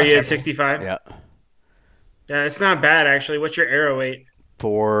 That's Are not you at terrible. 65? Yeah. Yeah, it's not bad, actually. What's your arrow weight?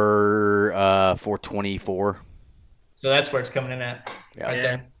 424. So that's where it's coming in at. Yeah. Right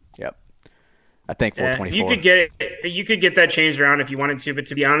there. Yep. I think 424. You could get that changed around if you wanted to, but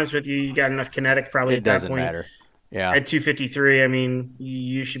to be honest with you, you got enough kinetic probably It at that doesn't point. matter. Yeah. At 253, I mean,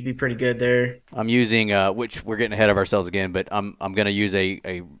 you should be pretty good there. I'm using, which we're getting ahead of ourselves again, but I'm going to use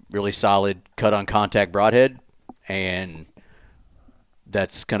a really solid cut-on-contact broadhead, and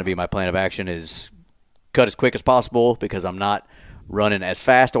that's going to be my plan of action is cut as quick as possible because I'm not running as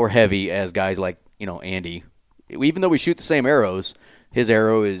fast or heavy as guys like, Andy. Even though we shoot the same arrows, his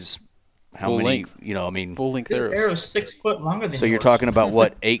arrow is how Full many, length. Full length This arrows. arrow's 6 foot longer than So you're yours. talking about,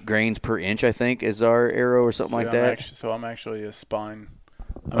 what, 8 grains per inch, I think, is our arrow or something like that? I'm actually a spine.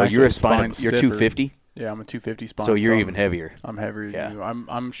 You're a spine. You're stiffer. 250? Yeah, I'm a 250 spine. So you're even heavier. I'm heavier Yeah. than you.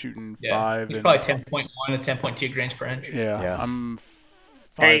 I'm shooting Yeah. 5. He's and, probably 10.1 to 10.2 grains per inch. Yeah, Yeah. I'm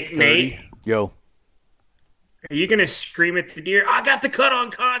Hey, 530. Nate. Yo. Are you going to scream at the deer, I got the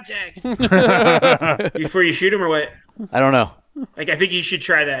cut-on contact, before you shoot him or what? I don't know. Like, I think you should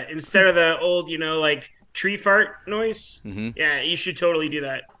try that. Instead of the old, like, tree fart noise, yeah, you should totally do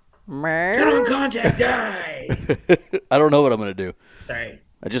that. Cut-on contact, guy! I don't know what I'm going to do. Sorry.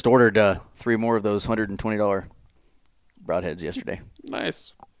 I just ordered 3 more of those $120 broadheads yesterday.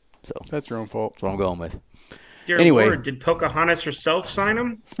 Nice. So That's your own fault. that's what I'm going with. Dear Anyway. Lord, did Pocahontas herself sign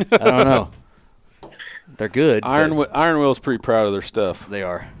them? I don't know. They're good. Iron but Will's pretty proud of their stuff. They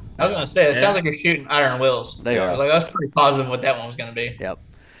are. I was going to say, it sounds like you're shooting iron wills. They are. Like, I was pretty positive what that one was going to be. Yep.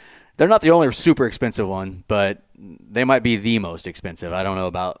 They're not the only super expensive one, but they might be the most expensive. I don't know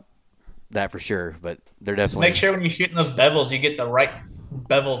about that for sure, but they're Just definitely. make sure when you're shooting those bevels, you get the right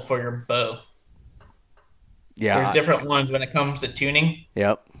bevel for your bow. Yeah. There's different ones when it comes to tuning.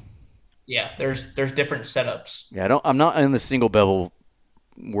 Yep. Yeah, there's different setups. Yeah. I'm not in the single bevel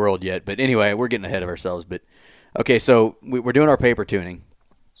world yet, but anyway, we're getting ahead of ourselves. But okay, so we're doing our paper tuning.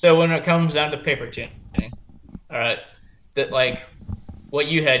 So when it comes down to paper tuning, all right, that like what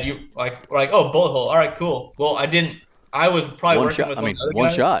you had, you were like, oh, bullet hole. All right, cool. Well, I didn't. I was probably One working shot. with I one mean, of the other one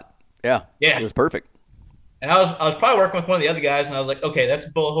guys. shot. Yeah. Yeah. It was perfect. And I was probably working with one of the other guys, and I was like, okay, that's a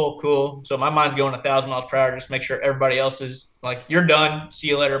bullet hole, cool. So my mind's going 1,000 miles per hour, just make sure everybody else is like, you're done. See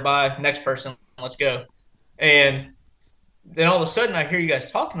you later. Bye. Next person. Let's go. And then all of a sudden, I hear you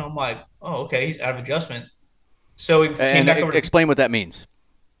guys talking. I'm like, oh, okay, he's out of adjustment. So we came And back over to explain what that means.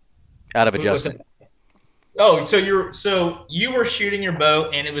 Out of What's adjustment. it? Oh, so you were shooting your bow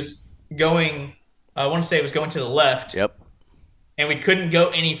and it was going. I want to say it was going to the left. Yep. And we couldn't go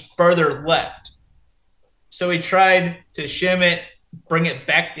any further left. So we tried to shim it, bring it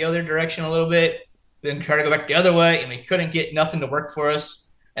back the other direction a little bit, then try to go back the other way, and we couldn't get nothing to work for us.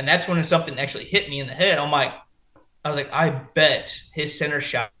 And that's when something actually hit me in the head. I was like, I bet his center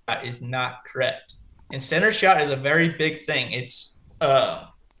shot is not correct. And center shot is a very big thing. It's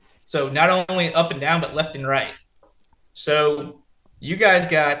so not only up and down, but left and right. So you guys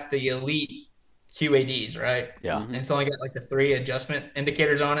got the elite QADs, right? Yeah. And it's only got like the 3 adjustment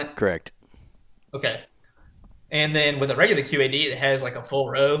indicators on it. Correct. Okay. And then with a regular QAD, it has like a full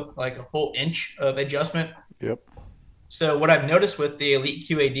row, like a whole inch of adjustment. Yep. So what I've noticed with the elite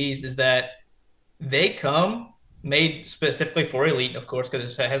QADs is that they come made specifically for elite, of course,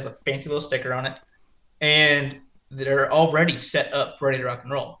 because it has a fancy little sticker on it, and they're already set up ready to rock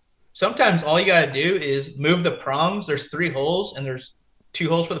and roll. Sometimes all you got to do is move the prongs. There's 3 holes and there's 2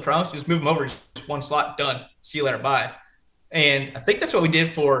 holes for the prongs. Just move them over, just one slot, done. See you later, bye. And I think that's what we did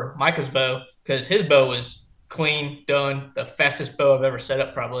for Micah's bow, because his bow was clean, done, the fastest bow I've ever set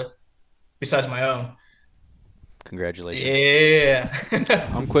up probably, besides my own. Congratulations. Yeah.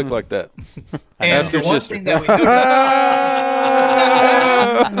 I'm quick like that. And Ask the your one sister. thing that we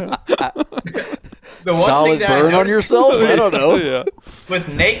The one Solid thing that I burn on noticed yourself? I don't know. Yeah. with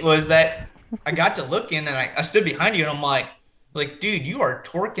Nate was that I got to looking and I stood behind you and I'm like, dude, you are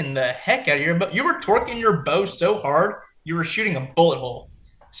torquing the heck out of your bow. You were torquing your bow so hard, you were shooting a bullet hole.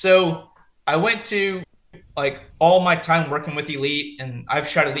 So I went to like all my time working with Elite, and I've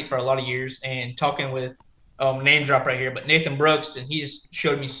shot Elite for a lot of years, and talking with name drop right here, but Nathan Brooks, and he's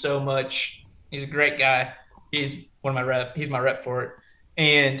showed me so much. He's a great guy. He's he's my rep for it.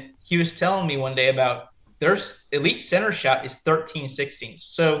 And he was telling me one day about there's Elite center shot is 13/16.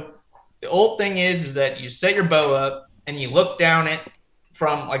 So the old thing is that you set your bow up and you look down it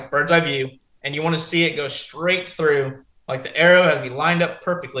from like bird's eye view, and you want to see it go straight through. Like the arrow has to be lined up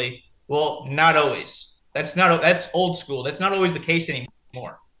perfectly. Well, not always. That's old school. That's not always the case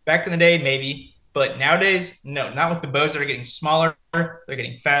anymore. Back in the day, maybe, but nowadays, no, not with the bows that are getting smaller. They're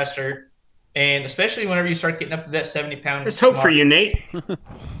getting faster. And especially whenever you start getting up to that 70-pound. There's hope for you, Nate.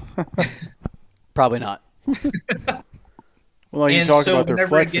 Probably not. Well, you And talked so about their whenever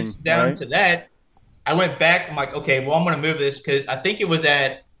flexing, it gets down right? to that, I went back. I'm like, okay, well, I'm going to move this because I think it was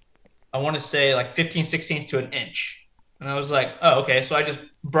at, I want to say like 15/16 to an inch. And I was like, oh, okay. So I just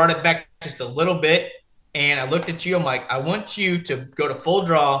brought it back just a little bit. And I looked at you. I'm like, I want you to go to full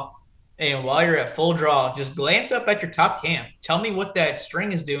draw. And while you're at full draw, just glance up at your top cam. Tell me what that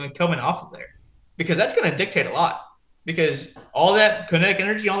string is doing coming off of there. Because that's going to dictate a lot. Because all that kinetic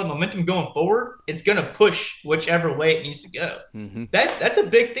energy, all the momentum going forward, it's going to push whichever way it needs to go. Mm-hmm. That's a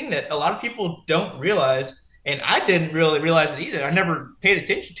big thing that a lot of people don't realize. And I didn't really realize it either. I never paid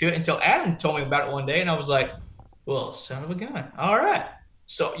attention to it until Adam told me about it one day. And I was like, well, son of a gun. All right.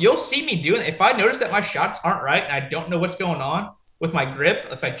 So you'll see me doing it. If I notice that my shots aren't right and I don't know what's going on with my grip,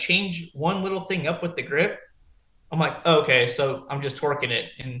 if I change one little thing up with the grip, I'm like, oh, okay, so I'm just torquing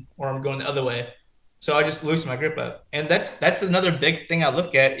it or I'm going the other way. So I just loosen my grip up. And that's another big thing I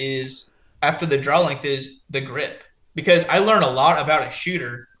look at is after the draw length is the grip. Because I learn a lot about a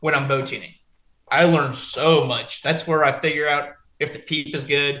shooter when I'm bow tuning. I learn so much. That's where I figure out if the peep is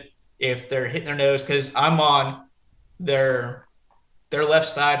good, if they're hitting their nose, because I'm on their left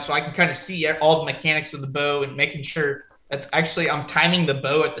side, so I can kind of see all the mechanics of the bow and making sure that's actually I'm timing the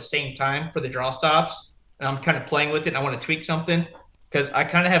bow at the same time for the draw stops, and I'm kind of playing with it. And I want to tweak something because I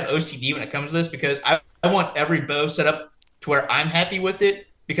kind of have OCD when it comes to this because I want every bow set up to where I'm happy with it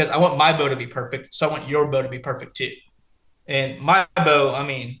because I want my bow to be perfect, so I want your bow to be perfect too. And my bow, I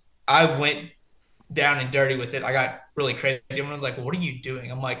mean, I went down and dirty with it. I got really crazy. Everyone's like, well, what are you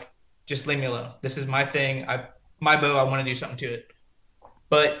doing? I'm like, just leave me alone. This is my thing. My bow, I want to do something to it.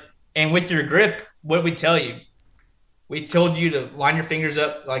 And with your grip, what did we tell you? We told you to line your fingers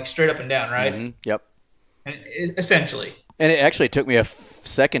up like straight up and down, right? Mm-hmm. Yep. And essentially. And it actually took me a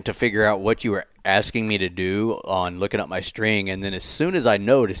second to figure out what you were asking me to do on looking up my string. And then as soon as I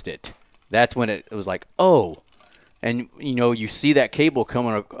noticed it, that's when it was like, oh. And, you know, you see that cable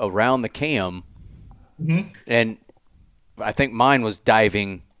coming around the cam. Mm-hmm. And I think mine was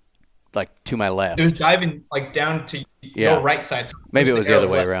diving like to my left. It was diving like down to your right side. So maybe it was the other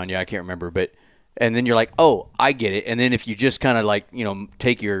way left. around. Yeah, I can't remember. But and then you're like, oh, I get it. And then if you just kind of like, you know,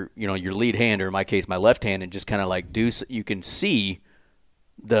 take your lead hand, or in my case, my left hand, and just kind of like you can see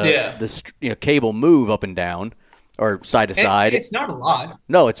the cable move up and down or side to side. It's not a lot.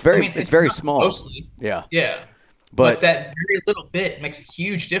 No, it's very very not small. Mostly. Yeah. Yeah. But that very little bit makes a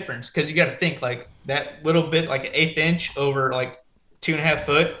huge difference because you got to think like that little bit, like an 1/8 inch over like 2.5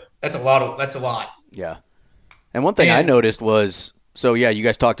 foot. That's a lot. Yeah. And one thing I noticed was, so yeah, you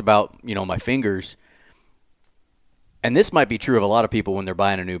guys talked about, you know, my fingers. And this might be true of a lot of people when they're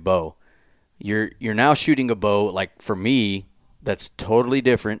buying a new bow. You're now shooting a bow, like for me, that's totally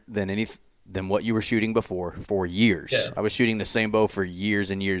different than what you were shooting before for years. Yeah. I was shooting the same bow for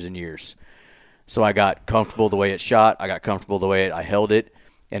years and years and years. So I got comfortable the way it shot. I got comfortable the way I held it.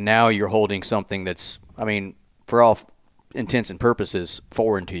 And now you're holding something that's, I mean, for all intents and purposes,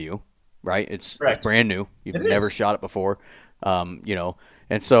 foreign to you, right? It's brand new. You've never shot it before, you know.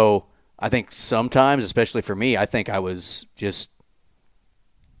 And so I think sometimes, especially for me, I think I was just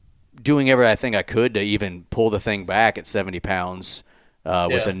doing everything I could to even pull the thing back at 70 pounds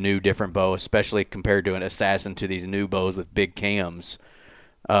with a new, different bow, especially compared to an Assassin, to these new bows with big cams.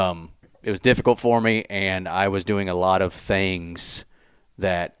 It was difficult for me, and I was doing a lot of things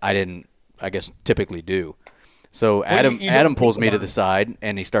that I didn't, I guess, typically do. So Adam pulls me to the side,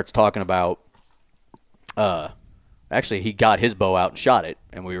 and he starts talking about actually, he got his bow out and shot it,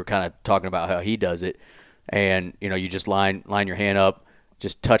 and we were kind of talking about how he does it. And, you know, you just line your hand up,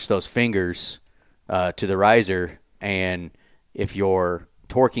 just touch those fingers to the riser, and if you're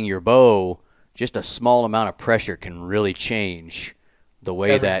torquing your bow, just a small amount of pressure can really change the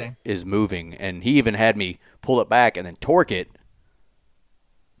way Everything. that is moving. And he even had me pull it back and then torque it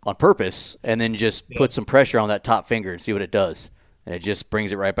on purpose and then just put some pressure on that top finger and see what it does. And it just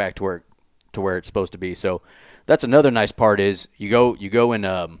brings it right back to where it's supposed to be. So that's another nice part is you go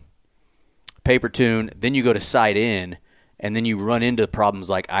in paper tune, then you go to sight in, and then you run into problems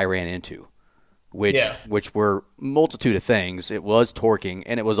like I ran into, which were multitude of things. It was torquing,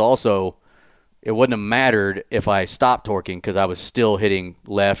 and it was also it wouldn't have mattered if I stopped torquing because I was still hitting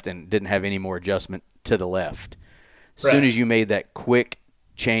left and didn't have any more adjustment to the left. As soon as you made that quick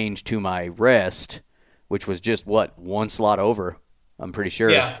change to my rest, which was just one slot over, I'm pretty sure.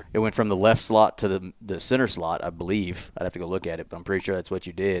 Yeah. It went from the left slot to the center slot, I believe. I'd have to go look at it, but I'm pretty sure that's what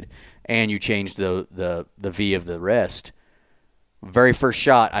you did. And you changed the V of the rest. Very first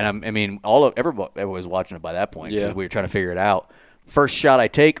shot, and I mean, everybody was watching it by that point because we were trying to figure it out. First shot I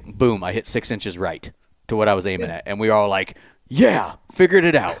take, boom, I hit 6 inches right to what I was aiming at. And we were all like, yeah, figured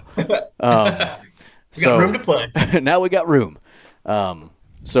it out. We got room to play. Now we got room.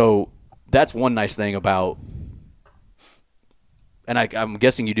 So that's one nice thing about, and I'm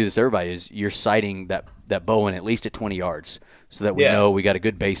guessing you do this, everybody, is you're sighting that bow in at least at 20 yards so that we know we got a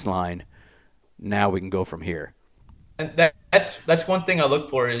good baseline. Now we can go from here. And that's one thing I look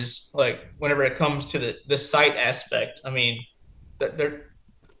for is, like, whenever it comes to the sight aspect, I mean,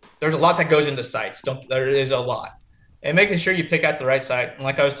 there's a lot that goes into sights. There is a lot. And making sure you pick out the right sight. And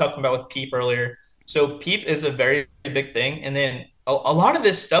like I was talking about with PEEP earlier, so PEEP is a very big thing. And then a lot of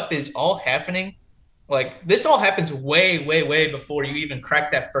this stuff is all happening. Like, this all happens way, way, way before you even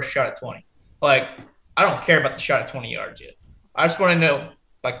crack that first shot at 20. Like, I don't care about the shot at 20 yards yet. I just want to know,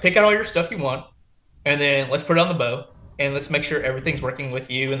 like, pick out all your stuff you want, and then let's put it on the bow, and let's make sure everything's working with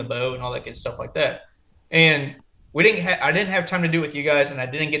you and the bow and all that good stuff like that. And I didn't have time to do it with you guys, and I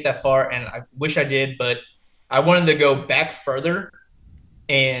didn't get that far, and I wish I did, but I wanted to go back further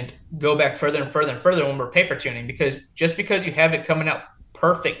and go back further and further and further when we're paper tuning, because just because you have it coming out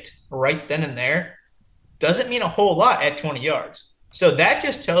perfect right then and there doesn't mean a whole lot at 20 yards. So that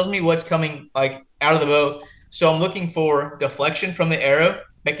just tells me what's coming, like, out of the bow. So I'm looking for deflection from the arrow,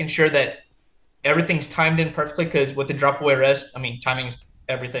 making sure that everything's timed in perfectly, because with the drop away rest, I mean, timing is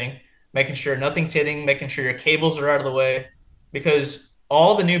everything. Making sure nothing's hitting, making sure your cables are out of the way, because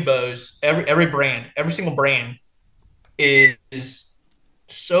all the new bows, every single brand is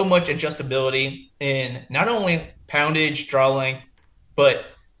so much adjustability in not only poundage, draw length, but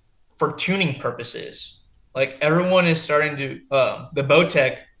for tuning purposes. Like, everyone is starting to the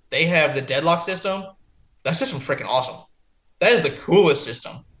Bowtech, they have the deadlock system. That system's freaking awesome. That is the coolest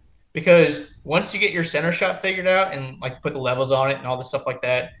system, because once you get your center shot figured out and, like, you put the levels on it and all this stuff like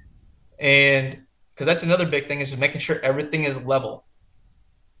that, and because that's another big thing, is just making sure everything is level.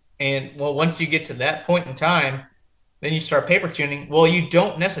 And, well, once you get to that point in time, then you start paper tuning. Well, you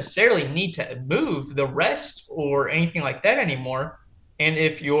don't necessarily need to move the rest or anything like that anymore. And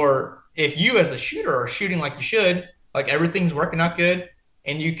if you as the shooter are shooting like you should, like, everything's working out good,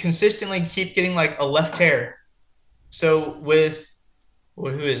 and you consistently keep getting, like, a left tear. So with,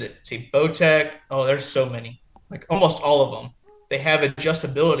 who is it? See, Bowtech. Oh, there's so many. Like, almost all of them. They have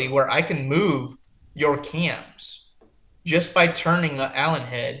adjustability where I can move your cams just by turning the Allen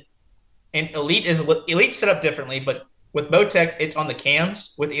head. And Elite set up differently, but with Bowtech, it's on the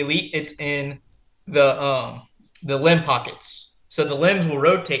cams. With Elite, it's in the limb pockets. So the limbs will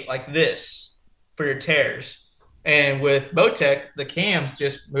rotate like this for your tears. And with Bowtech, the cams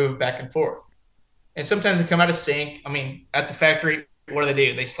just move back and forth. And sometimes they come out of sync. I mean, at the factory, what do?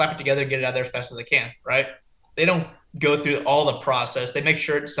 They slap it together, get it out there as fast as they can, right? They don't go through all the process. They make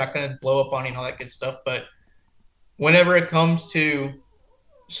sure it's not going to blow up on you and all that good stuff. But whenever it comes to,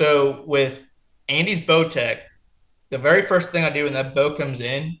 so with Andy's Bowtech, the very first thing I do when that bow comes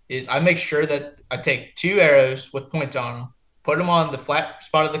in is I make sure that I take 2 arrows with points on them, put them on the flat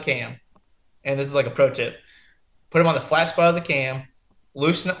spot of the cam. And this is like a pro tip. Put them on the flat spot of the cam,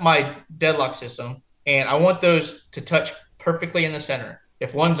 loosen up my deadlock system, and I want those to touch perfectly in the center.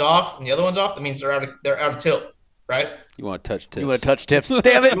 If one's off and the other one's off, that means they're out of tilt, right? You want to touch tips. You want to touch tips?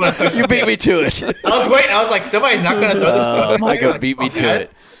 Damn it! You beat me to it. I was waiting. I was like, somebody's not going to throw this to him. Michael beat me to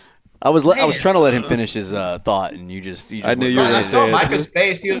it. I was trying to let him finish his thought, and you just I knew you were going I to saw say Micah's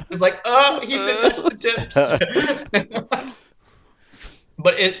face. He was like, oh, he said touch the tips.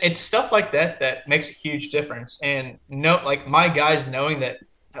 But it's stuff like that makes a huge difference. And like, my guys knowing that,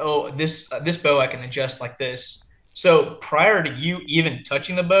 oh, this bow I can adjust like this. So prior to you even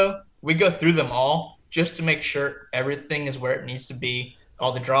touching the bow, we go through them all just to make sure everything is where it needs to be.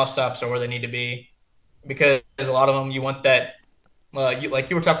 All the draw stops are where they need to be, because there's a lot of them you want that. You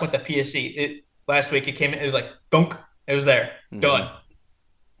were talking with the PSC last week. It came in, it was like dunk. It was there, done.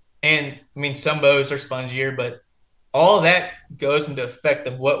 And I mean, some bows are spongier, but all of that goes into effect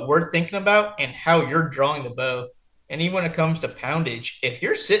of what we're thinking about and how you're drawing the bow. And even when it comes to poundage, if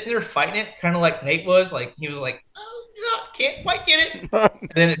you're sitting there fighting it, kind of like Nate was, like he was like, oh, no, can't quite get it. And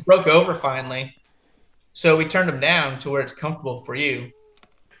then it broke over finally. So we turned them down to where it's comfortable for you.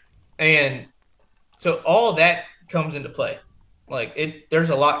 And so all of that comes into play. Like there's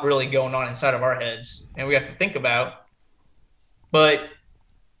a lot really going on inside of our heads and we have to think about. But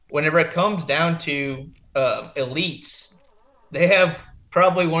whenever it comes down to elites, they have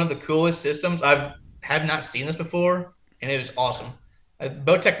probably one of the coolest systems. Have not seen this before, and it was awesome.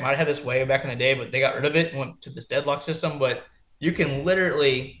 Bowtech might have had this way back in the day, but they got rid of it and went to this deadlock system. But you can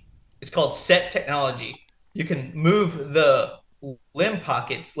literally, it's called set technology. You can move the limb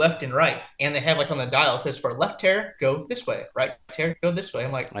pockets left and right, and they have like on the dial, it says for left tear, go this way, right tear, go this way.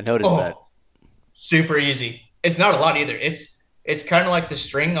 I'm like, I noticed that. Super easy. It's not a lot either. It's kind of like the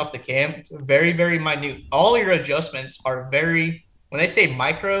string off the cam. It's very, very minute. All your adjustments are very, when they say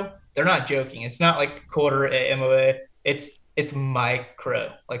micro, they're not joking. It's not like quarter at MOA. It's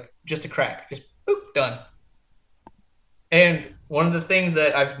micro, like just a crack, just boop, done. And one of the things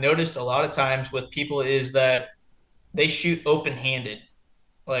that I've noticed a lot of times with people is that they shoot open-handed.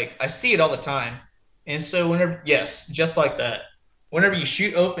 Like I see it all the time. And so whenever, yes, just like that, whenever you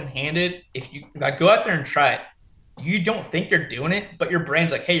shoot open-handed, if you like go out there and try it, you don't think you're doing it, but your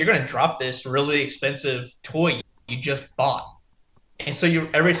brain's like, hey, you're going to drop this really expensive toy you just bought. And so you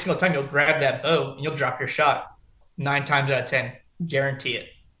every single time you'll grab that bow and you'll drop your shot 9 times out of 10, guarantee it.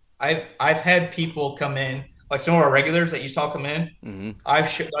 I've had people come in, like some of our regulars that you saw come in.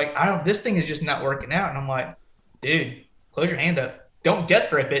 Mm-hmm. This thing is just not working out. And I'm like, dude, close your hand up. Don't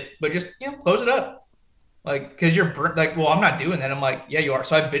death grip it, but just, close it up. Like, cause you're like, well, I'm not doing that. I'm like, yeah, you are.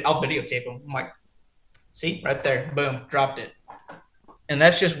 So I'll videotape them. I'm like, see right there, boom, dropped it. And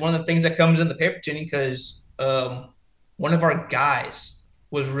that's just one of the things that comes in the paper tuning because one of our guys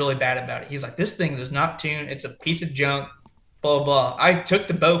was really bad about it. He's like, this thing does not tune. It's a piece of junk, blah, blah. I took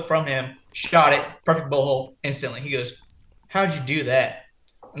the bow from him, shot it, perfect bow hole instantly. He goes, how'd you do that?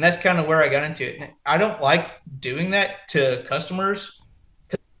 And that's kind of where I got into it. And I don't like doing that to customers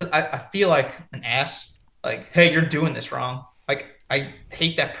because I feel like an ass. Like, hey, you're doing this wrong. Like, I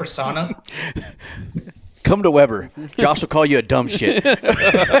hate that persona. Come to Weber. Josh will call you a dumb shit.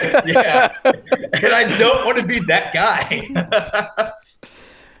 Yeah. And I don't want to be that guy.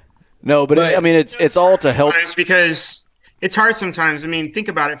 No, but I mean, it's all to help. Because it's hard sometimes. I mean, think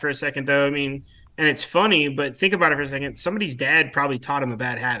about it for a second, though. I mean, and it's funny, but think about it for a second. Somebody's dad probably taught him a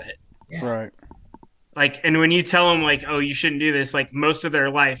bad habit. Yeah. Right. Like, and when you tell them, like, oh, you shouldn't do this, like, most of their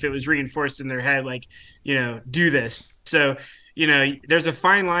life, it was reinforced in their head, like, do this. So, there's a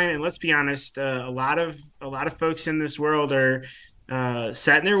fine line, and let's be honest, a lot of folks in this world are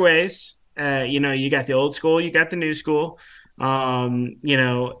set in their ways. You got the old school, you got the new school, and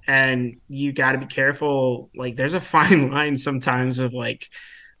you got to be careful. Like, there's a fine line sometimes of like,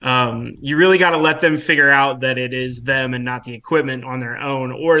 you really got to let them figure out that it is them and not the equipment on their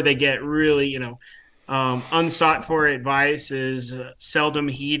own, or they get really, unsought for advice is seldom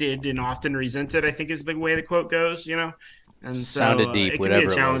heeded and often resented, I think is the way the quote goes, And so sounded deep, it can whatever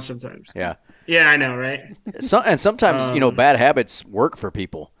be a challenge it was. sometimes. Yeah. Yeah, I know, right? And sometimes, bad habits work for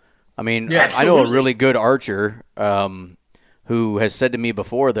people. I mean, Yeah, I know a really good archer who has said to me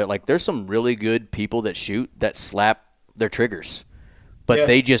before that, like, there's some really good people that shoot that slap their triggers. But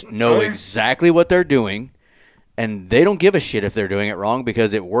they just know exactly what they're doing, and they don't give a shit if they're doing it wrong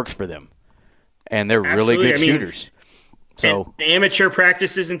because it works for them. And they're really good shooters. So amateur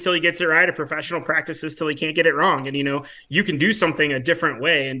practices until he gets it right, a professional practices till he can't get it wrong. And, you can do something a different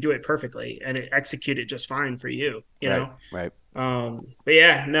way and do it perfectly and execute it just fine for you, know? Right. But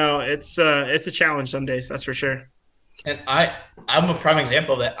yeah, no, it's a challenge some days. That's for sure. And I'm a prime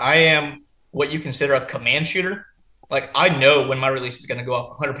example of that. I am what you consider a command shooter. Like, I know when my release is going to go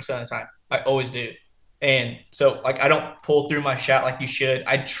off 100% of the time. I always do. And so, like, I don't pull through my shot like you should.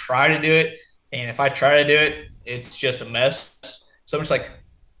 I try to do it. And if I try to do it, it's just a mess. So I'm just like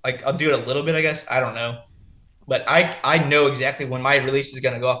I'll do it a little bit, I guess. I don't know. But I know exactly when my release is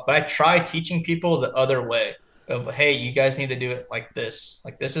going to go off. But I try teaching people the other way of, hey, you guys need to do it like this.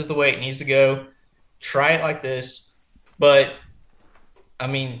 Like, this is the way it needs to go. Try it like this. But, I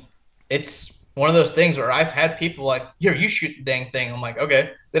mean, it's one of those things where I've had people like, here, you shoot the dang thing. I'm like,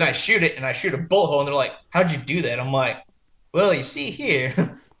 okay. Then I shoot it, and I shoot a bullet hole, and they're like, how'd you do that? I'm like, well, you see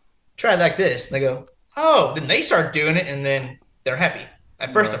here, try it like this. And they go, oh. Then they start doing it, and then they're happy.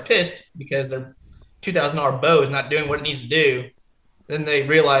 At first, they're pissed because their $2,000 bow is not doing what it needs to do. Then they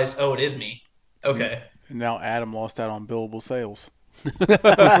realize, oh, it is me. Okay. And now Adam lost out on billable sales.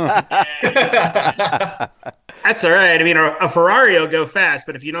 That's all right. I mean, a Ferrari will go fast,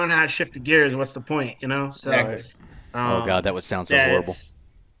 but if you don't know how to shift the gears, what's the point? You know. So, Exactly. Oh God, that would sound so yeah, horrible.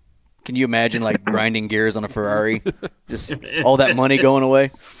 Can you imagine like grinding gears on a Ferrari? Just all that money going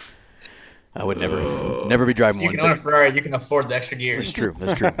away. I would never be driving You one. can own a Ferrari, you can afford the extra gears. That's true.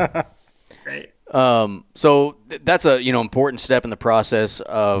 That's true. Right. So that's a important step in the process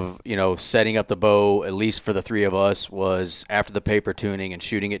of setting up the bow. At least for the three of us, was after the paper tuning and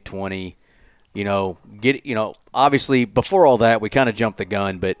shooting at 20. Obviously before all that we kind of jumped the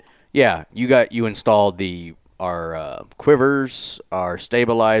gun, but yeah, you installed our quivers, our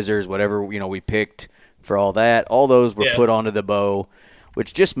stabilizers, whatever we picked for all that. All those were put onto the bow,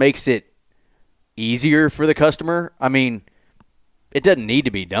 which just makes it easier for the customer. I mean, it doesn't need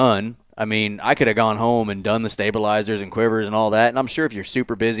to be done. I mean, I could have gone home and done the stabilizers and quivers and all that, and I'm sure if you're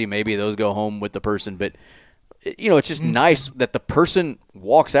super busy, maybe those go home with the person, but it's just nice that the person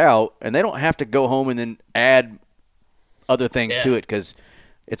walks out and they don't have to go home and then add other things to it because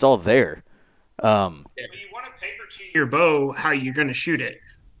it's all there. You want to paper tune your bow how you're going to shoot it.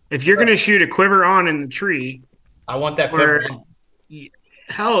 If you're going to shoot a quiver on in the tree, I want that quiver on.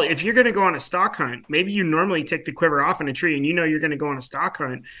 Hell, if you're going to go on a stock hunt, maybe you normally take the quiver off in a tree and you're going to go on a stock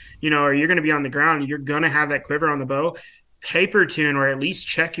hunt, or you're going to be on the ground, you're going to have that quiver on the bow. Paper tune, or at least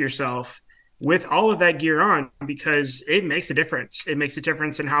check yourself with all of that gear on, because it makes a difference. It makes a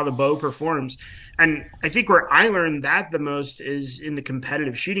difference in how the bow performs. And I think where I learned that the most is in the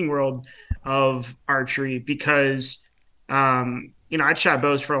competitive shooting world of archery, because, I'd shot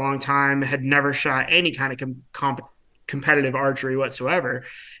bows for a long time, had never shot any kind of competitive archery whatsoever.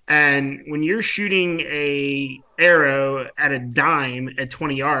 And when you're shooting a arrow at a dime at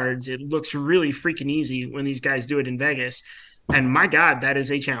 20 yards, it looks really freaking easy when these guys do it in Vegas. And my God, that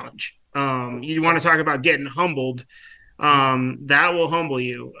is a challenge. You want to talk about getting humbled. That will humble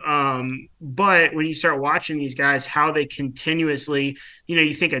you. But when you start watching these guys, how they continuously,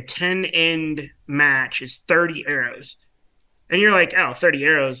 you think a 10 end match is 30 arrows. And you're like, 30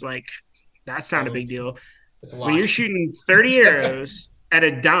 arrows, like that's not a big deal. When you're shooting 30 arrows at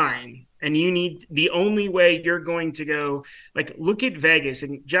a dime, and the only way you're going to go, like, look at Vegas,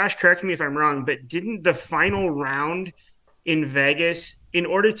 and Josh, correct me if I'm wrong, but didn't the final round in Vegas, in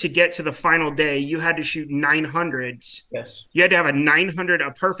order to get to the final day, you had to shoot 900s? Yes. You had to have a 900,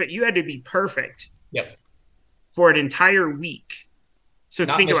 you had to be perfect. Yep. For an entire week. So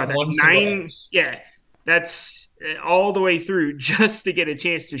Not think about that. That's all the way through just to get a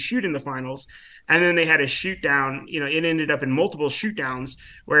chance to shoot in the finals. And then they had a shoot down, it ended up in multiple shoot downs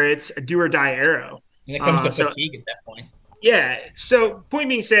where it's a do or die arrow. And it comes to fatigue at that point. Yeah. So point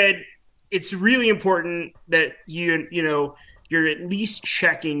being said, it's really important that you're at least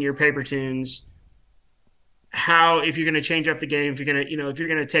checking your paper tunes. If you're going to change up the game, if you're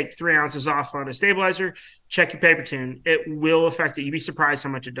going to take 3 ounces off on a stabilizer, check your paper tune. It will affect it. You'd be surprised how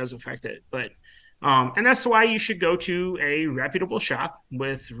much it does affect it. But, and that's why you should go to a reputable shop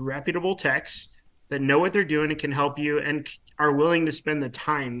with reputable techs that know what they're doing and can help you and are willing to spend the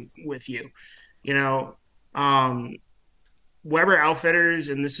time with you. Weber Outfitters,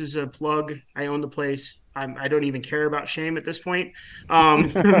 and this is a plug. I own the place. I don't even care about shame at this point.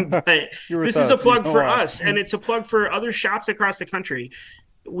 But this is a plug for us, and it's a plug for other shops across the country.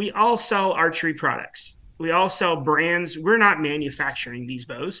 We all sell archery products. We all sell brands. We're not manufacturing these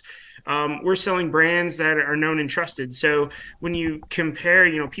bows. We're selling brands that are known and trusted. So when you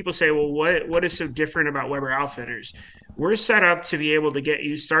compare, people say, well, what is so different about Weber Outfitters? We're set up to be able to get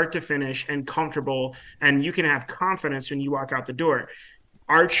you start to finish and comfortable, and you can have confidence when you walk out the door.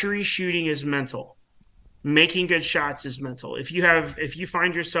 Archery shooting is mental. Making good shots is mental. If you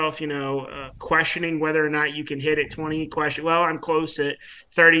find yourself, questioning whether or not you can hit at 20, I'm close at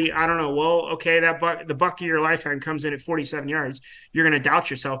 30. I don't know. Well, okay, the buck of your lifetime comes in at 47 yards. You're going to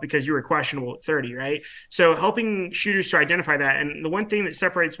doubt yourself because you were questionable at 30, right? So helping shooters to identify that. And the one thing that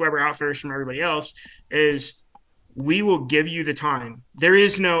separates Weber Outfitters from everybody else is we will give you the time. There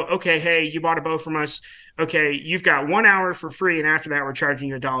is no, okay, hey, you bought a bow from us. Okay, you've got 1 hour for free, and after that, we're charging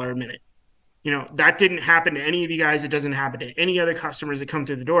you $1 a minute. That didn't happen to any of you guys. It doesn't happen to any other customers that come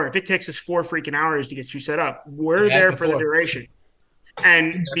through the door. If it takes us 4 freaking hours to get you set up, we're there for the duration.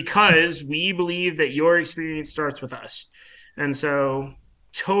 And because we believe that your experience starts with us. And so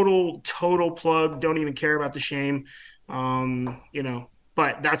total plug. Don't even care about the shame.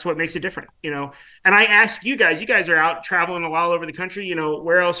 But that's what makes it different, And I ask you guys are out traveling all over the country,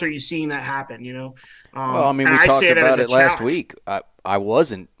 where else are you seeing that happen, Well, I mean, we talked about it last week. I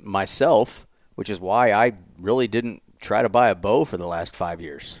wasn't myself, which is why I really didn't try to buy a bow for the last 5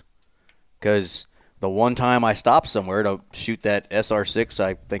 years. Because the one time I stopped somewhere to shoot that SR6,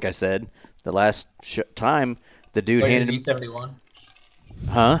 I think I said, the last time, the dude handed me... Z71.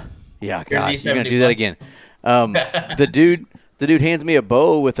 Huh? Yeah, Your God, you're going to do Z71. that again. The dude hands me a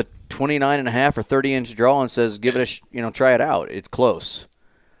bow with a 29.5 or 30-inch draw and says, give it try it out. It's close.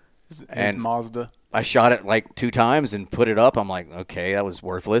 And Mazda. I shot it like 2 times and put it up. I'm like, okay, that was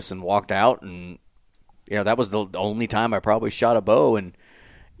worthless, and walked out. And, that was the only time I probably shot a bow. And,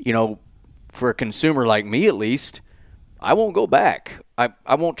 for a consumer like me at least, I won't go back.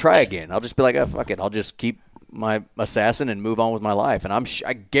 I won't try again. I'll just be like, oh, fuck it. I'll just keep my assassin and move on with my life. And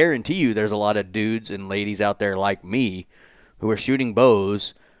I guarantee you there's a lot of dudes and ladies out there like me who are shooting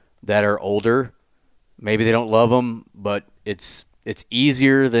bows that are older. Maybe they don't love them, but it's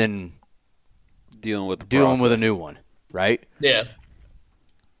easier than dealing with a new one, right? Yeah.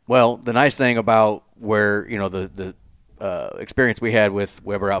 Well, the nice thing about where the experience we had with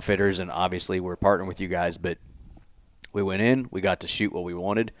Weber Outfitters, and obviously we're partnering with you guys, but we went in, we got to shoot what we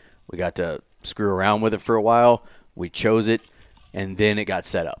wanted, we got to screw around with it for a while, we chose it, and then it got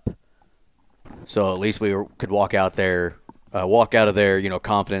set up. So at least we could walk out of there,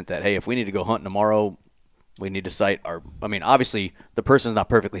 confident that, hey, if we need to go hunting tomorrow, we need to sight our. I mean, obviously the person's not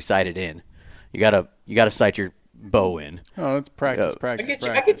perfectly sighted in. You gotta sight your bow in. Oh, it's practice. I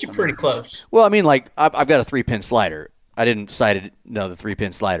get you pretty close. Well, I mean, like I've got a 3-pin slider. I didn't sight the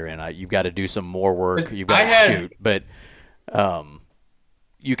 3-pin slider in. You've got to do some more work. You've got to shoot, but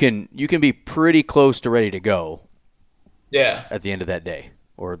you can be pretty close to ready to go. Yeah. At the end of that day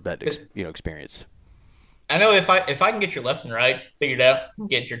or that experience. I know if I can get your left and right figured out,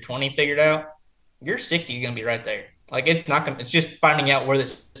 get your 20 figured out, your 60 is gonna be right there. Like it's not gonna. It's just finding out where the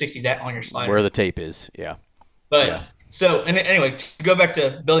 60's at on your slider. Where the tape is. Yeah. But yeah. So anyway, to go back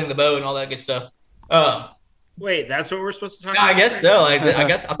to building the bow and all that good stuff. Wait, that's what we're supposed to talk Yeah, about? I guess so. Like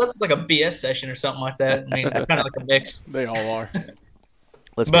I thought this was like a BS session or something like that. I mean, it's kind of like a mix. They all are.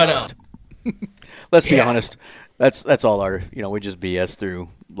 Let's be honest. Let's be honest. That's all our. We just BS through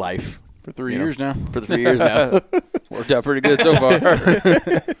life For 3 years now. For the 3 years now. Worked out pretty good so far.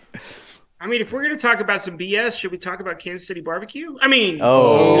 I mean, if we're going to talk about some BS, should we talk about Kansas City barbecue? I mean,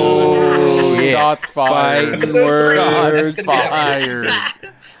 yeah. Shots fired. Shots fired.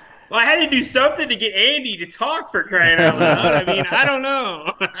 Well, I had to do something to get Andy to talk, for crying out loud. I mean, I don't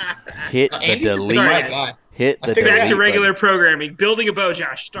know. Hit the Andy's just delete. the right guy. Hit the figured delete. Back to regular button. programming. Building a bow,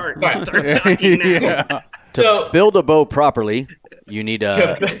 Josh. Start talking now. Yeah. To build a bow properly, you need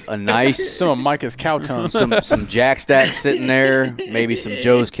a nice Some of Micah's cow tongue. some jack stacks sitting there, maybe some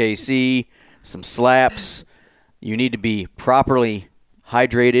Joe's KC, some slaps. You need to be properly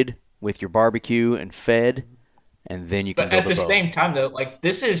hydrated with your barbecue and fed, and then you can But build at the a bow. same time, though, like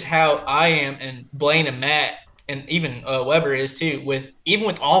this is how I am, and Blaine and Matt, and even Weber is too. With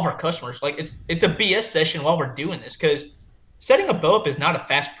all of our customers, like it's a BS session while we're doing this because setting a bow up is not a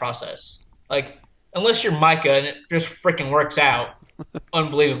fast process. Like unless you're Micah and it just freaking works out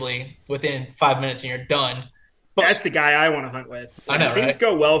unbelievably within 5 minutes and you're done. But That's the guy I want to hunt with. I know, Things right?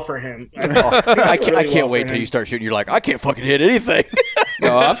 go well for him. I can't wait till you start shooting. You're like, I can't fucking hit anything.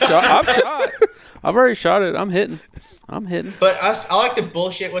 No, I've shot. I've already shot it. I'm hitting. But I like to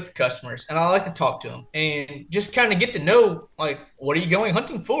bullshit with the customers, and I like to talk to them, and just kind of get to know, like, what are you going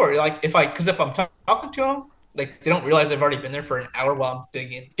hunting for? Like, if I'm talking to them, like, they don't realize I've already been there for an hour while I'm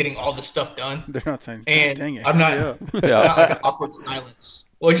getting all this stuff done. They're not saying, And God dang it. I'm not. hurry up." It's not like an awkward silence.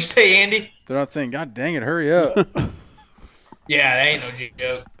 What'd you say, Andy? They're not saying, God dang it, hurry up. Yeah, that ain't no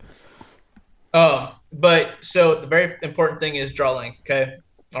joke. But so the very important thing is draw length, okay?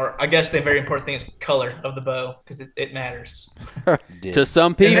 Or I guess the very important thing is color of the bow because it matters. To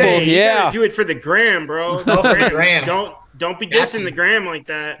some people, Hey, you yeah. gotta do it for the gram, bro. Oh, for the gram. Don't be Got dissing you. the gram like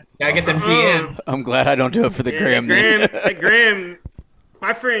that. Gotta get them DMs. I'm glad I don't do it for the gram. then. Graham,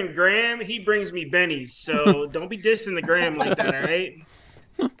 my friend Graham, he brings me bennies, so don't be dissing the Graham like that, all right?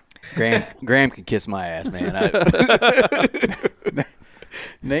 Graham can kiss my ass, man.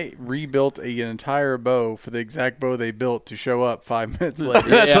 Nate rebuilt an entire bow for the exact bow they built to show up 5 minutes later.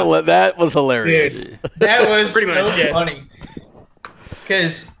 That was hilarious. Dude, that was Pretty so much, yes. funny.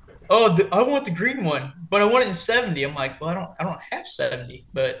 Because I want the green one, but I want it in 70. I'm like, well, I don't have 70,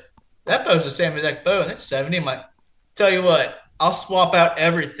 but that bow's the same exact bow, and it's 70. I'm like, tell you what, I'll swap out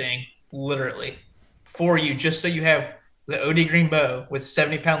everything literally for you, just so you have the OD green bow with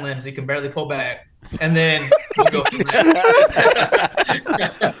 70-pound limbs you can barely pull back, and then we'll go from there.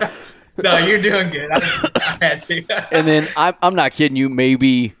 No, you're doing good. I had to. And then I'm not kidding you.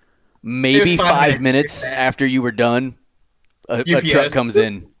 Maybe It was 5 minutes after you were done, a truck UPS. comes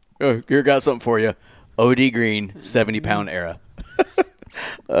in. Oh, here, got something for you. OD Green, 70-pound era.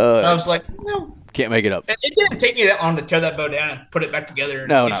 I was like, no, Can't make it up. And it didn't take me that long to tear that bow down and put it back together. And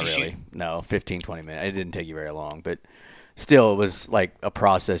No, get not you really. shooting. No, 15, 20 minutes. It didn't take you very long, but still, it was like a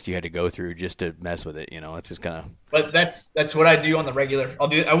process you had to go through just to mess with it. It's just kind of. But that's what I do on the regular. I'll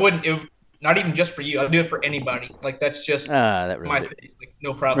do. I wouldn't. Not even just for you. I'll do it for anybody. Like that's just That really. my thing. Like,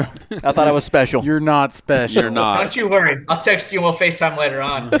 no problem. I thought I was special. You're not special. You're not. Don't you worry. I'll text you and we'll FaceTime later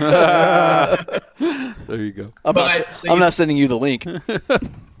on. There you go. I'm not sending you the link.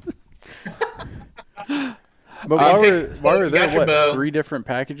 But while pick- we're you there, got your what, bow. 3 different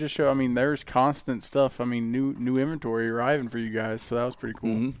packages show? I mean, there's constant stuff. I mean, new inventory arriving for you guys, so that was pretty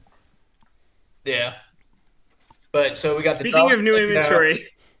cool. Mhm. Yeah. But so we got Speaking of new inventory,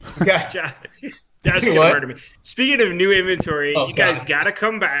 Yeah. Josh is gonna What? murder me. Speaking of new inventory, Oh, you guys God. got to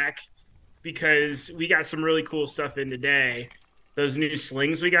come back because we got some really cool stuff in today. Those new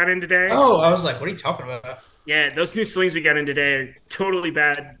slings we got in today. Oh, I was like, what are you talking about? Yeah, those new slings we got in today are totally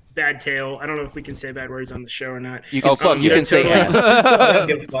bad tail. I don't know if we can say bad words on the show or not. You can, fuck you yeah. can say Totally. ass. I don't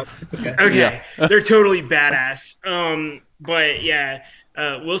give a fuck. It's okay. Okay, they're totally badass. But yeah,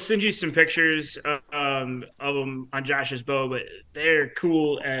 we'll send you some pictures of them on Josh's bow. But they're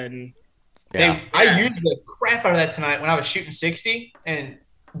cool and Yeah. I used the crap out of that tonight when I was shooting 60, and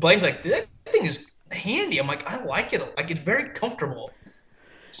Blaine's like, that thing is handy. I'm like, I like it. Like, it's very comfortable.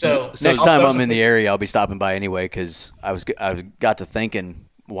 So Next I'll time post I'm in some the area, I'll be stopping by anyway because I got to thinking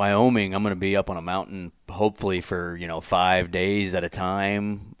Wyoming. I'm going to be up on a mountain hopefully for 5 days at a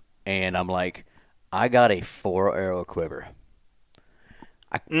time, and I'm like, I got a 4-arrow quiver.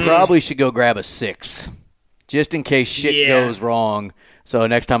 I probably should go grab a 6, just in case shit Yeah. goes wrong. So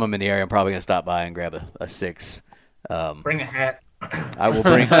next time I'm in the area, I'm probably going to stop by and grab a 6. Bring a hat. I will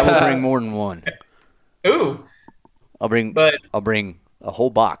bring more than one. Ooh, I'll bring a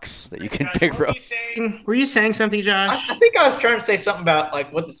whole box that you can Josh, pick what from. were you saying something, I Josh? think I was trying to say something about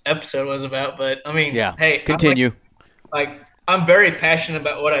like what this episode was about, but I mean, Yeah. hey, Continue. I'm very passionate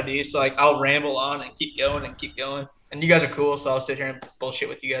about what I do, so like I'll ramble on and keep going and keep going. And you guys are cool, so I'll sit here and bullshit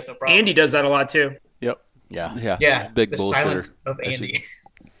with you guys, no problem. Andy does that a lot too. Yep. Yeah. Yeah. Yeah, Big the bullshitter. silence of That's Andy.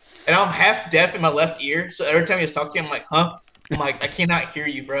 And I'm half deaf in my left ear, so every time you talk to you, I'm like, huh? I'm like, I cannot hear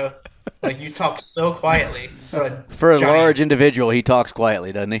you, bro. Like, you talk so quietly. For a giant- large individual, he talks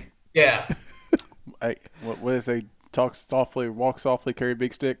quietly, doesn't he? Yeah. Hey, what do they say? Talk softly, walk softly, carry a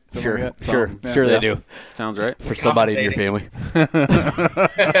big stick. Something Sure, like that? sure, Something. Yeah. sure they do. Sounds right. For somebody in your family.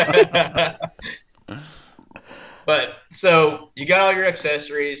 But so you got all your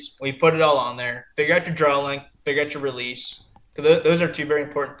accessories. We put it all on there. Figure out your draw length. Figure out your release. 'Cause those are 2 very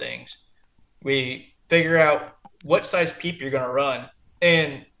important things. We figure out what size peep you're going to run.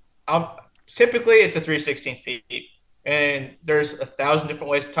 And typically it's a 3/16 peep. And there's 1,000 different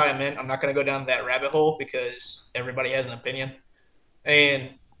ways to tie them in. I'm not going to go down that rabbit hole because everybody has an opinion.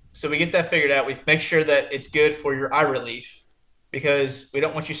 And so we get that figured out. We make sure that it's good for your eye relief because we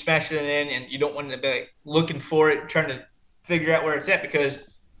don't want you smashing it in and you don't want to be like, looking for it, trying to figure out where it's at. Because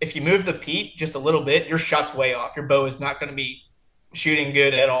if you move the peep just a little bit, your shot's way off. Your bow is not going to be shooting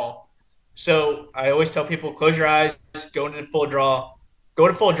good at all. So I always tell people, close your eyes, go into full draw. Go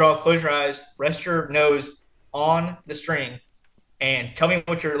to full draw, close your eyes, rest your nose on the string, and tell me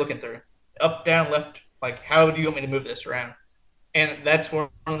what you're looking through. Up, down, left, like how do you want me to move this around? And that's one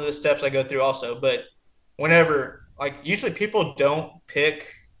of the steps I go through also. But whenever, like usually people don't pick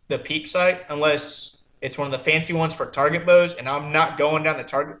the peep sight unless it's one of the fancy ones for target bows, and I'm not going down the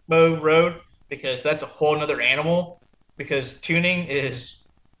target bow road because that's a whole nother animal because tuning is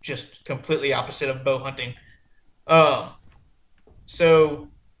just completely opposite of bow hunting. So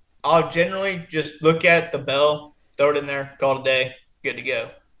I'll generally just look at the bell, throw it in there, call it a day, good to go.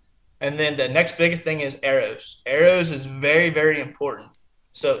 And then the next biggest thing is arrows. Arrows is very, very important.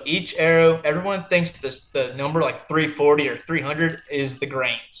 So each arrow, everyone thinks the number like 340 or 300 is the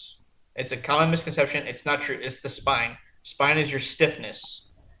grains. It's a common misconception. It's not true. It's the spine. Spine is your stiffness.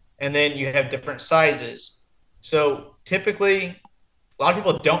 And then you have different sizes. So typically, a lot of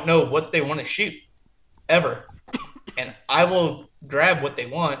people don't know what they want to shoot ever. And I will grab what they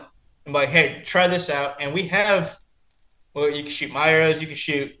want and be like, hey, try this out. And we have, well, you can shoot my arrows, you can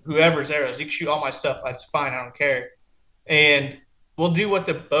shoot whoever's arrows, you can shoot all my stuff. That's fine. I don't care. And we'll do what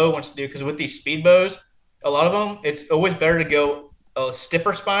the bow wants to do because with these speed bows, a lot of them, it's always better to go a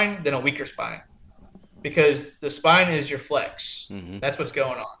stiffer spine than a weaker spine because the spine is your flex. Mm-hmm. That's what's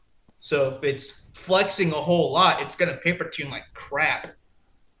going on. So if it's flexing a whole lot, it's going to paper tune like crap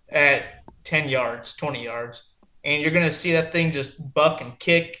at 10 yards, 20 yards. And you're going to see that thing just buck and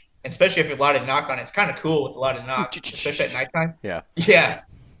kick, especially if you're lighted knock on it. It's kind of cool with a lot of knock, especially at nighttime. Yeah. Yeah.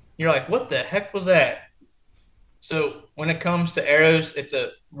 You're like, what the heck was that? So when it comes to arrows, it's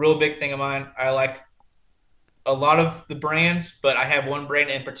a real big thing of mine. I like a lot of the brands, but I have one brand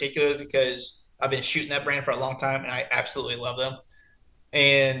in particular because I've been shooting that brand for a long time and I absolutely love them.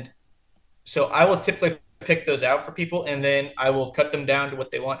 And so I will typically pick those out for people and then I will cut them down to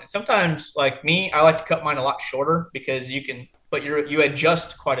what they want. And sometimes, like me, I like to cut mine a lot shorter because you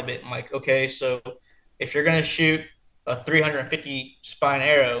adjust quite a bit. I'm like, okay, so if you're going to shoot a 350 spine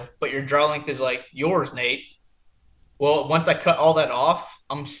arrow, but your draw length is like yours, Nate, well, once I cut all that off,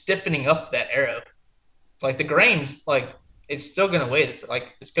 I'm stiffening up that arrow. Like the grains, like it's still gonna weigh this.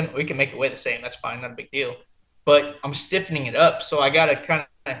 Like we can make it weigh the same. That's fine, not a big deal. But I'm stiffening it up, so I gotta kind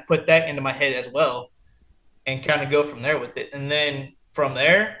of put that into my head as well, and kind of go from there with it. And then from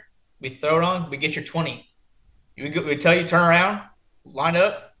there, we throw it on. We get your 20. We tell you turn around, line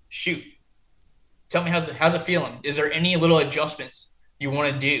up, shoot. Tell me how's it feeling? Is there any little adjustments you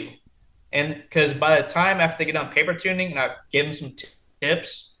want to do? And because by the time after they get on paper tuning and I give them some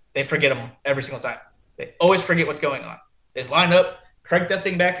tips, they forget them every single time. They always forget what's going on. They just line up, crank that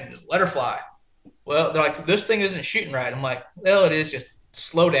thing back, and just let her fly. Well, they're like, this thing isn't shooting right. I'm like, well, it is. Just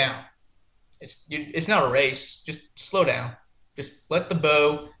slow down. It's not a race. Just slow down. Just let the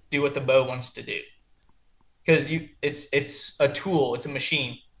bow do what the bow wants to do. Because it's a tool. It's a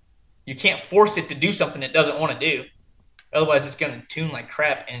machine. You can't force it to do something it doesn't want to do. Otherwise, it's going to tune like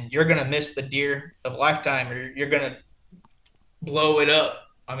crap, and you're going to miss the deer of a lifetime, or you're going to blow it up.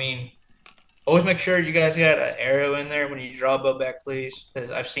 I mean, always make sure you guys got an arrow in there when you draw a bow back, please, because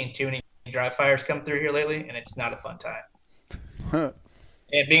I've seen too many dry fires come through here lately, and it's not a fun time.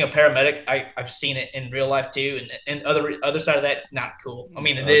 And being a paramedic, I've seen it in real life too, and other side of that, it's not cool. I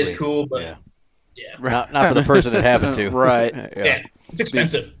mean, it is cool, but yeah. Not for the person it happened to. Right. Yeah, it's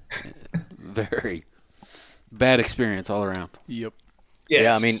expensive. Very bad experience all around. Yep. Yes.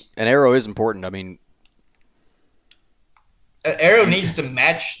 Yeah, I mean, an arrow is important. I mean, an arrow needs to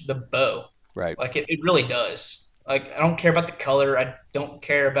match the bow. right. Like it really does. Like I don't care about the color. I don't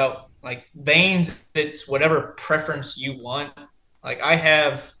care about like veins. It's whatever preference you want. Like I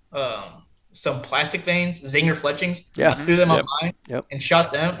have some plastic veins, Zinger fletchings. Yeah. I threw them on mine Yep. and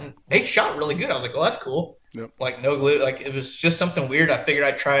shot them, and they shot really good. I was like, well, that's cool. Yep. Like no glue. Like it was just something weird. I figured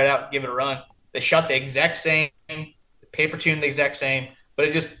I'd try it out and give it a run. They shot the exact same, paper tuned the exact same, but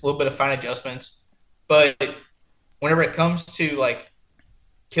it just a little bit of fine adjustments. But whenever it comes to like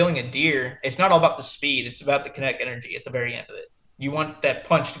killing a deer, it's not all about the speed. It's about the kinetic energy at the very end of it. You want that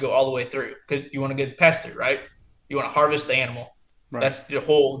punch to go all the way through because you want to get past through, right? You want to harvest the animal. Right. That's the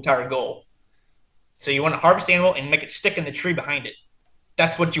whole entire goal. So you want to harvest the animal and make it stick in the tree behind it.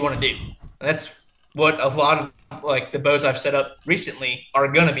 That's what you want to do. And that's what a lot of like the bows I've set up recently are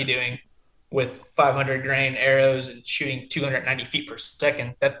going to be doing with 500 grain arrows and shooting 290 feet per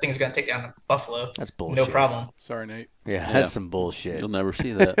second. That thing's going to take down a buffalo. That's bullshit. No problem. Sorry, Nate. Yeah, that's some bullshit. You'll never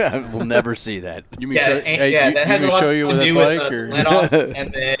see that. We'll never see that. You mean Yeah, that has a lot show you to with do a with flake the or let off,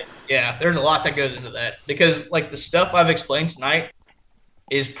 and then there's a lot that goes into that because like the stuff I've explained tonight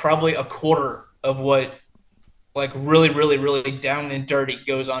is probably a quarter of what like really, really, really down and dirty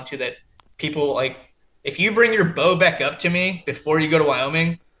goes on to that people like. If you bring your bow back up to me before you go to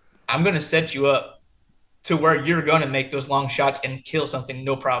Wyoming, I'm going to set you up to where you're going to make those long shots and kill something,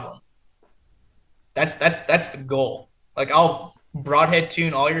 no problem. That's the goal. Like I'll broadhead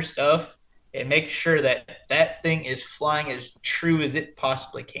tune all your stuff and make sure that that thing is flying as true as it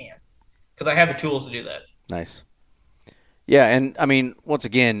possibly can, because I have the tools to do that. Nice. Yeah, and I mean, once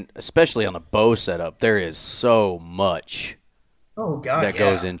again, especially on a bow setup, there is so much that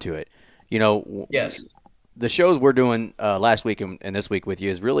goes into it. You know, Yes. the shows we're doing last week and this week with you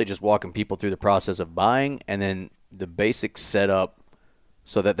is really just walking people through the process of buying and then the basic setup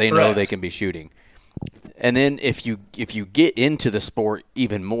so that they know Correct. they can be shooting. And then if you get into the sport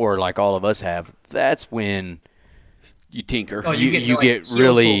even more, like all of us have, that's when You tinker. Oh, you like, get heel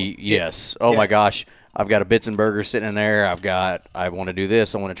really pulls. yes. Oh my Yes. gosh, I've got a Bitzenberger sitting in there. I want to do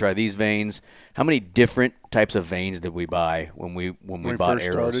this. I want to try these veins. How many different types of veins did we buy when we we bought first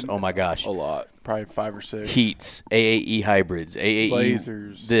arrows? started? Oh my gosh, A lot. Probably 5 or 6. Heats, AAE hybrids, AAE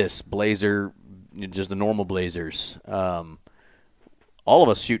Blazers. this blazer, just the normal blazers. All of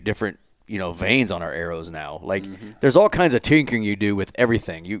us shoot different, veins on our arrows now. Like there's all kinds of tinkering you do with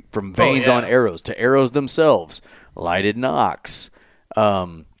everything. You from veins yeah. on arrows to arrows themselves, lighted nocks,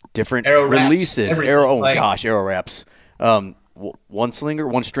 different Arrow wraps, releases. everything. Arrow wraps. One slinger,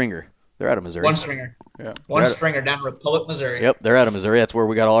 one stringer. They're out of Missouri. One stringer. Yeah. One stringer down in Republic, Missouri. Yep, they're out of Missouri. That's where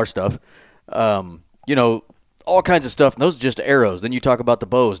we got all our stuff. All kinds of stuff. And those are just arrows. Then you talk about the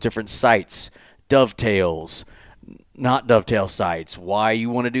bows, different sights, dovetails, not dovetail sights, why you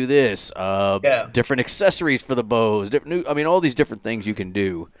want to do this, different accessories for the bows, all these different things you can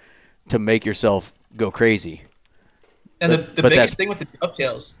do to make yourself go crazy. And the biggest thing with the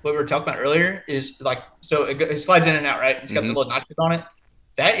dovetails, what we were talking about earlier, is like, so it slides in and out, right? It's got the little notches on it.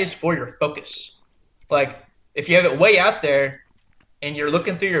 That is for your focus. Like, if you have it way out there and you're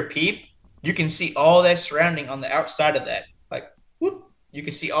looking through your peep, you can see all that surrounding on the outside of that. Like, whoop, you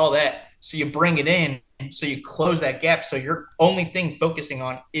can see all that. So you bring it in, so you close that gap. So your only thing focusing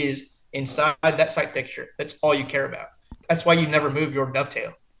on is inside that sight picture. That's all you care about. That's why you never move your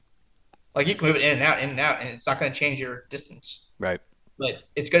dovetail. Like, you can move it in and out, and it's not going to change your distance. Right. But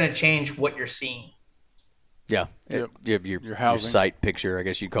it's going to change what you're seeing. Yeah. Yep. You have your sight picture, I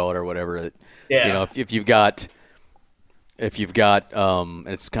guess you'd call it, or whatever. Yeah. You know, if you've got,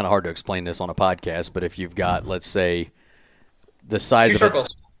 it's kind of hard to explain this on a podcast, but if you've got, let's say, the size Two of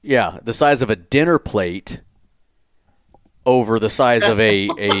circles. the size of a dinner plate over the size of a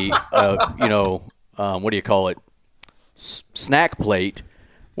what do you call it, snack plate.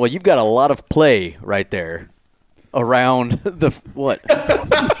 Well, you've got a lot of play right there around the what?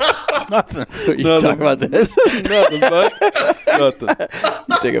 Nothing. Are you talking about this? Nothing, bud. Nothing.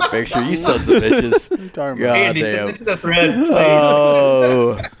 You take a picture, you sons of bitches. What are you talking about? God Andy, damn. send it to the thread, please.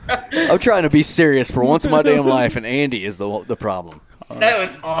 Oh, I'm trying to be serious for once in my damn life, and Andy is the problem. That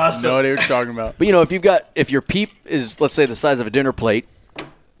was awesome. No idea what you're talking about. But if your peep is, let's say, the size of a dinner plate,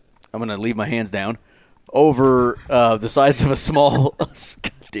 I'm gonna leave my hands down over the size of a small.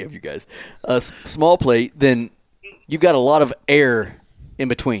 God damn you guys, a small plate, then you've got a lot of air in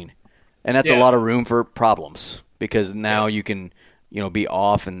between, and that's a lot of room for problems because now you can, be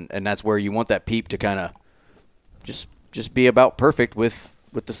off, and that's where you want that peep to kind of just be about perfect with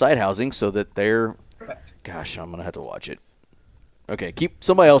the side housing so that they're. Gosh, I'm gonna have to watch it. Okay, keep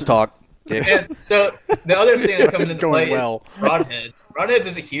somebody else talk. Yeah, so the other thing that comes into going play well. is broadheads. Broadheads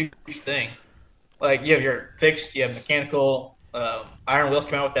is a huge thing. Like, you have your fixed, you have mechanical. Iron Wheels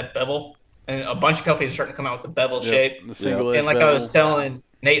came out with that bevel, and a bunch of companies are starting to come out with the bevel shape. The single edge And like bevel. I was telling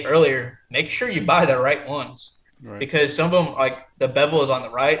Nate earlier, make sure you buy the right ones. Right. Because some of them, like the bevel is on the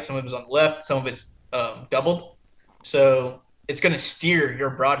right, some of it's on the left, some of it's doubled. So it's going to steer your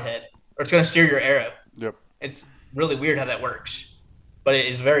broadhead, or it's going to steer your arrow. Yep. It's really weird how that works, but it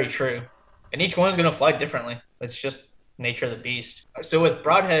is very true. And each one is going to fly differently. That's just nature of the beast. So with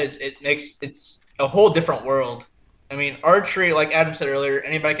broadheads, it's a whole different world. I mean, archery, like Adam said earlier,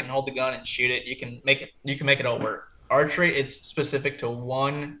 anybody can hold the gun and shoot it. You can make it all work. Archery, it's specific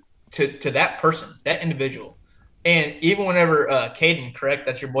to that person, that individual. And even whenever Caden, correct,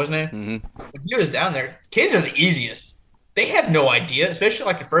 that's your boy's name? Mm-hmm. If you was down there, kids are the easiest. They have no idea, especially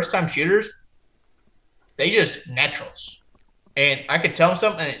like your first-time shooters. They just naturals. And I could tell them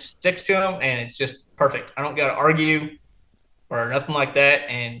something, and it sticks to them, and it's just perfect. I don't got to argue or nothing like that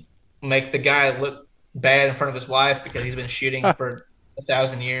and make the guy look bad in front of his wife because he's been shooting for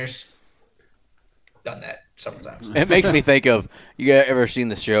 1,000 years. Done that several times. It makes me think of, you guys ever seen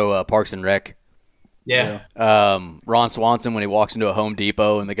the show Parks and Rec? Yeah. Ron Swanson, when he walks into a Home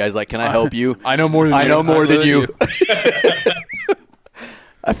Depot and the guy's like, "Can I help you?" I know more than I you. know more than you.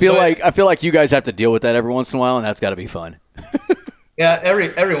 I feel like you guys have to deal with that every once in a while, and that's got to be fun. Yeah,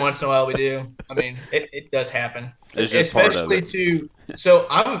 every once in a while we do. I mean, it does happen. It's just part of Especially so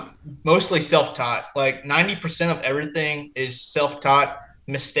I'm mostly self-taught. Like 90% of everything is self-taught.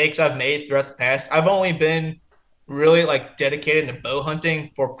 Mistakes I've made throughout the past. I've only been really like dedicated to bow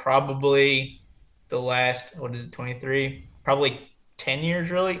hunting for probably the last 23, probably 10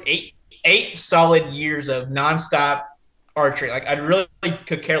 years, really 8 solid years of nonstop archery. Like, I really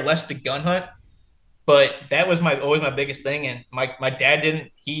could care less to gun hunt, but that was always my biggest thing. And my dad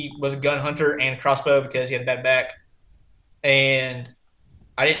didn't. He was a gun hunter and crossbow because he had a bad back, and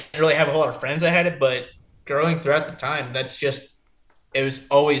I didn't really have a whole lot of friends that had it. But growing throughout the time, it was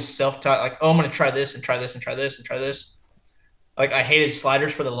always self-taught. Like, oh, I'm going to try this and try this and try this and try this. Like, I hated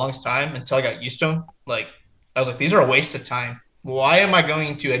sliders for the longest time until I got used to them. Like, I was like, these are a waste of time. Why am I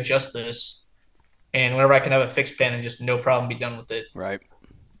going to adjust this? And whenever I can have a fixed pin and just no problem be done with it. Right.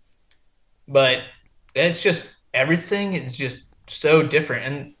 But it's just, everything is just so different.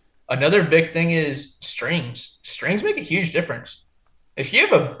 And another big thing is strings. Strings make a huge difference. If you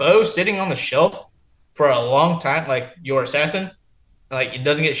have a bow sitting on the shelf for a long time, like your Assassin, like it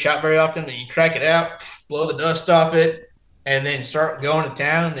doesn't get shot very often, then you crack it out, blow the dust off it, and then start going to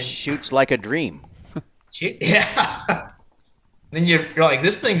town. Then Shoots like a dream. yeah. Then you're like,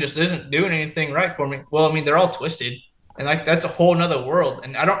 this thing just isn't doing anything right for me. Well, I mean, they're all twisted, and like that's a whole nother world.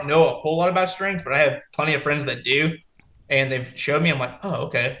 And I don't know a whole lot about strings, but I have plenty of friends that do, and they've showed me. I'm like, oh,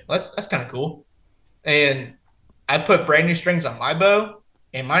 okay, that's kind of cool. And I put brand new strings on my bow,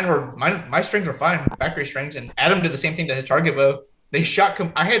 and my strings were fine, factory strings. And Adam did the same thing to his target bow. They shot.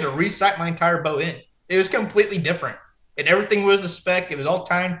 I had to resight my entire bow in. It was completely different, and everything was the spec. It was all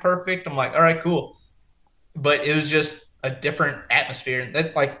timed perfect. I'm like, all right, cool. But it was just a different atmosphere.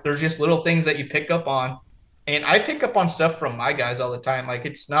 That like there's just little things that you pick up on, and I pick up on stuff from my guys all the time. Like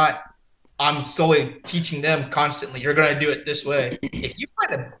it's not I'm solely teaching them constantly. You're going to do it this way. If you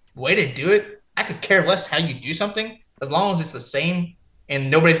find a way to do it, I could care less how you do something as long as it's the same and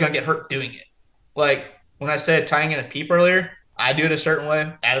nobody's going to get hurt doing it. Like when I said tying in a peep earlier, I do it a certain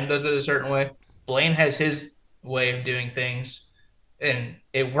way. Adam does it a certain way. Blaine has his way of doing things, and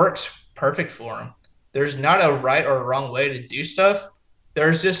it works perfect for him. There's not a right or a wrong way to do stuff.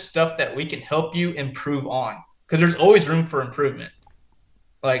 There's just stuff that we can help you improve on because there's always room for improvement.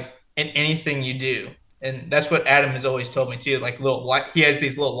 Like in anything you do. And that's what Adam has always told me too. Like he has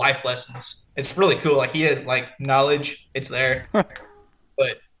these little life lessons. It's really cool. Like he has like knowledge. It's there,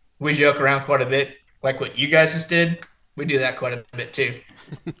 but we joke around quite a bit. Like what you guys just did, we do that quite a bit too.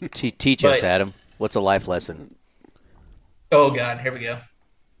 Teach us, Adam. What's a life lesson? Oh God, here we go.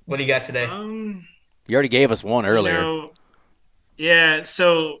 What do you got today? You already gave us one earlier. Yeah.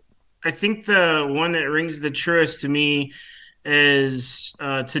 So I think the one that rings the truest to me is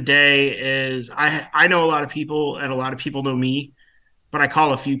today is I know a lot of people and a lot of people know me, but I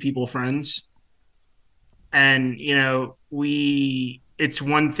call a few people friends. And, it's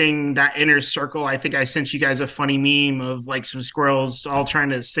one thing, that inner circle. I think I sent you guys a funny meme of like some squirrels all trying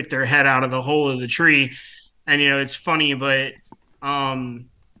to stick their head out of the hole of the tree. And, it's funny, but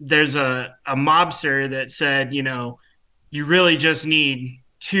there's a mobster that said, you really just need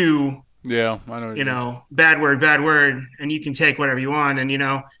two. Yeah, I know. Bad word, and you can take whatever you want.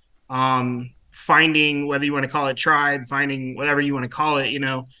 And, finding, whether you want to call it tribe, finding whatever you want to call it,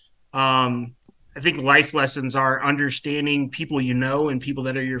 I think life lessons are understanding people and people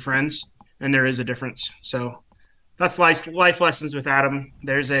that are your friends, and there is a difference. So that's life lessons with Adam.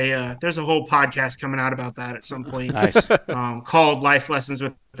 There's a whole podcast coming out about that at some point. Nice. Called Life Lessons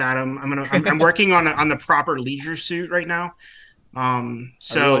with Adam. I'm working on the proper leisure suit right now. I really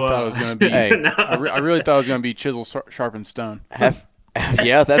thought it was going to be. I really thought it was going to be chisel sharpened stone.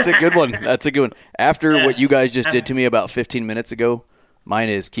 Yeah, that's a good one. After what you guys just did to me about 15 minutes ago, mine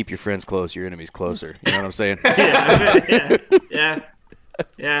is keep your friends close, your enemies closer. You know what I'm saying?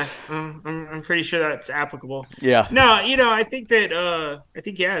 Yeah. I'm pretty sure that's applicable. Yeah. No, I think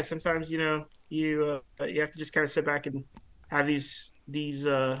that sometimes you have to just kind of sit back and have these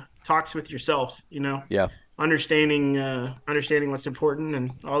talks with yourself. Yeah. Understanding what's important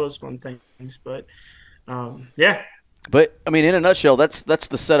and all those fun things. But yeah. But I mean, in a nutshell, that's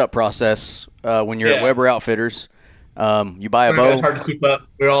the setup process when you're at Weber Outfitters. You buy a bow. It's hard to keep up.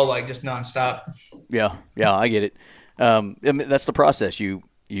 We're all like just nonstop. Yeah, I get it. I mean, that's the process.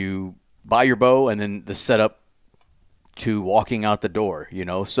 You buy your bow, and then the setup to walking out the door.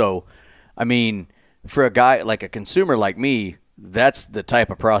 So I mean, for a guy like a consumer like me, that's the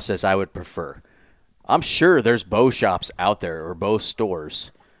type of process I would prefer. I'm sure there's bow shops out there or bow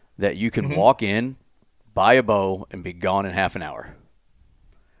stores that you can walk in, buy a bow, and be gone in half an hour.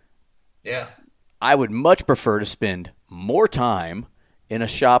 Yeah. I would much prefer to spend more time in a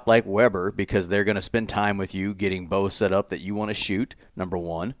shop like Weber because they're going to spend time with you getting bows set up that you want to shoot, number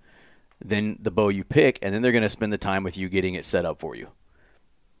one, then the bow you pick, and then they're going to spend the time with you getting it set up for you.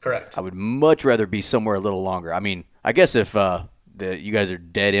 Correct. I would much rather be somewhere a little longer. I mean, I guess if you guys are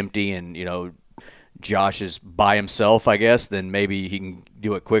dead empty and, Josh is by himself, I guess, then maybe he can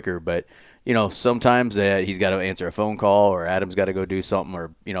do it quicker. But, sometimes he's got to answer a phone call or Adam's got to go do something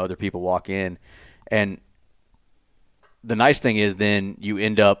or, other people walk in. And the nice thing is then you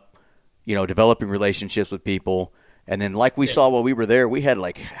end up, developing relationships with people. And then like we saw while we were there, we had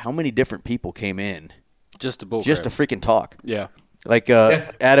like how many different people came in just to freaking talk. Yeah. Like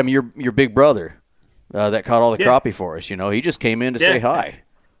Adam, your big brother that caught all the crappie for us, he just came in to say hi.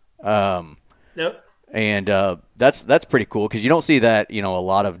 Yep. And that's pretty cool because you don't see that, a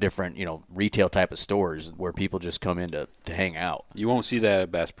lot of different, retail type of stores where people just come in to hang out. You won't see that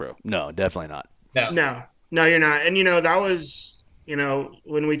at Bass Pro. No, definitely not. No, you're not. And that was,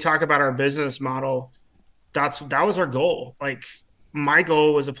 when we talk about our business model, that was our goal. Like my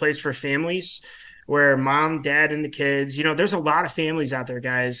goal was a place for families where mom, dad, and the kids, there's a lot of families out there,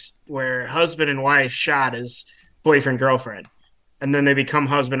 guys, where husband and wife shot as boyfriend, girlfriend. and then they become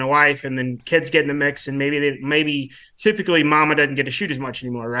husband and wife, and then kids get in the mix, and maybe typically mama doesn't get to shoot as much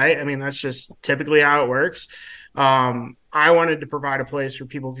anymore, right? I mean, that's just typically how it works. I wanted to provide a place where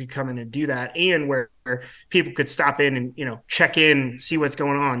people could come in and do that, and where people could stop in and, check in, see what's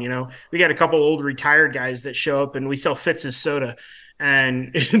going on. We got a couple old retired guys that show up, and we sell Fitz's soda,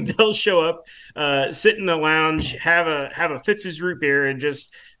 and they'll show up, sit in the lounge, have a Fitz's root beer, and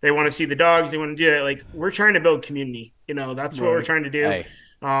just, they want to see the dogs. They want to do it. Like, we're trying to build community. That's what we're trying to do. Hey.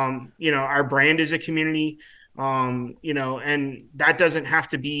 Our brand is a community. And that doesn't have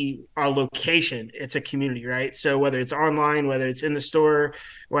to be a location. It's a community, right? So whether it's online, whether it's in the store,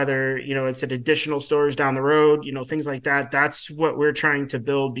 whether, it's at additional stores down the road, things like that, that's what we're trying to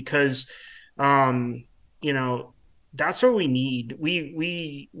build, because, that's what we need.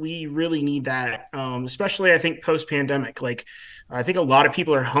 We really need that. Especially I think post-pandemic, like, I think a lot of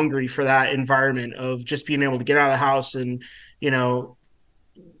people are hungry for that environment of just being able to get out of the house and,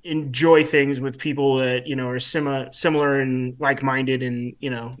 enjoy things with people that are similar and like-minded, and you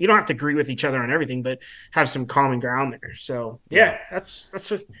don't have to agree with each other on everything, but have some common ground there. So that's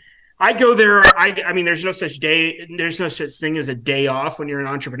what I go there. I mean, there's no such thing as a day off when you're an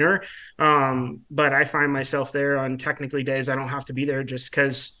entrepreneur, but I find myself there on technically days I don't have to be there, just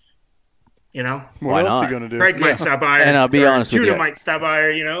because What Why else not? are you going to do? Craig might stop by, And I'll be honest with Tuna you. might stop by,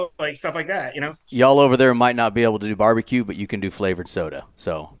 or like stuff like that. Y'all over there might not be able to do barbecue, but you can do flavored soda.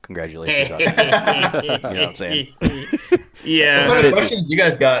 So congratulations on that. You know what I'm saying? Yeah. What kind of This is- questions you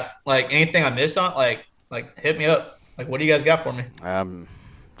guys got? Like, anything I missed on? Like hit me up. Like, what do you guys got for me? I'm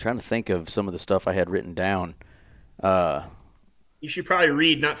trying to think of some of the stuff I had written down. You should probably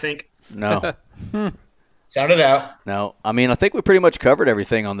read, not think. No. Sound it out. No, I mean, I think we pretty much covered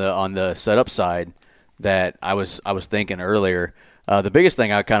everything on the setup side that I was thinking earlier. The biggest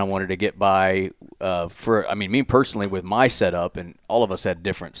thing I kind of wanted to get by me personally with my setup, and all of us had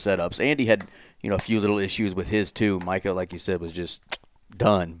different setups. Andy had a few little issues with his too. Micah, like you said, was just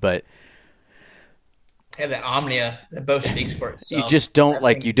done, but Yeah, the Omnia, that bow speaks for itself. you just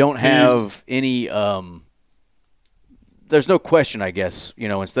don't you don't have any. There's no question, I guess.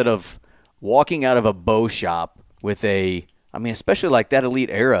 Instead of walking out of a bow shop with especially like that Elite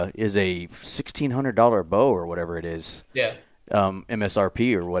Era is a $1,600 bow or whatever it is, Yeah.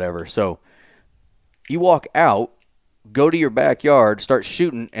 MSRP or whatever. So you walk out, go to your backyard, start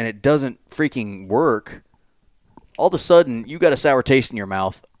shooting, and it doesn't freaking work. All of a sudden, you got a sour taste in your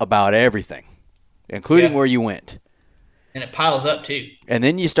mouth about everything, including Yeah. where you went. And it piles up, too. And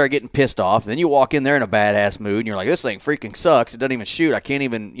then you start getting pissed off. And then you walk in there in a badass mood, and you're like, this thing freaking sucks. It doesn't even shoot. I can't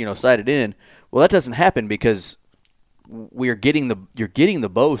even, sight it in. Well, that doesn't happen because you're getting the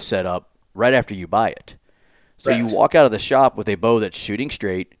bow set up right after you buy it. So you Correct. walk out of the shop with a bow that's shooting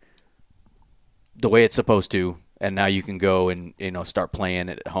straight the way it's supposed to, and now you can go and, start playing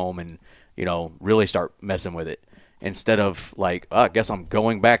it at home and, really start messing with it. Instead of like, I guess I'm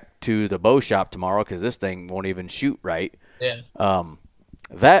going back to the bow shop tomorrow because this thing won't even shoot right. Yeah.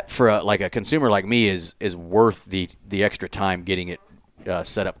 That for a consumer like me is worth the extra time getting it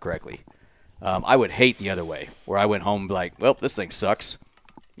set up correctly. I would hate the other way, where I went home like, well, this thing sucks.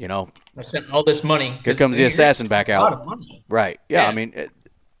 I spent all this money. Here comes the assassin back A lot out. of money. Right? Yeah. Yeah. I mean,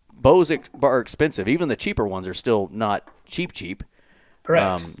 bows are expensive. Even the cheaper ones are still not cheap.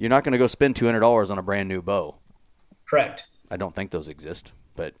 Correct. You're not going to go spend $200 on a brand new bow. Correct. I don't think those exist,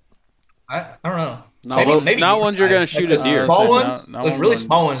 but I don't know. Not ones you're gonna size. shoot Like a the deer. Small Not- ones, not those one really on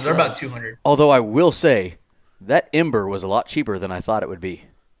small ones, they're about drugs. 200. although I will say that Ember was a lot cheaper than I thought it would be.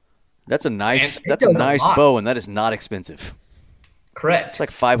 That's a nice And it does a lot. bow, and that is not expensive. Correct. It's like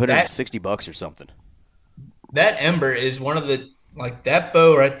 $560 or something. That Ember is one of the, like, that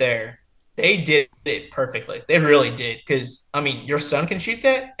bow right there. They did it perfectly. They really did. Because, I mean, your son can shoot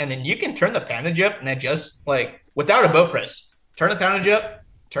that, and then you can turn the poundage up and adjust, like, without a bow press. Turn the poundage up,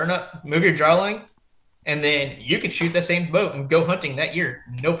 move your draw length, and then you can shoot that same bow and go hunting that year.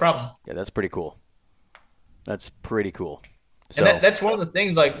 No problem. Yeah, that's pretty cool. That's pretty cool. And that's one of the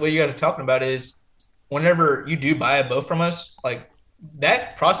things, like, what you guys are talking about is whenever you do buy a bow from us, like,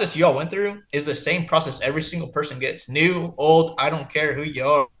 that process you all went through is the same process every single person gets. New, old, I don't care who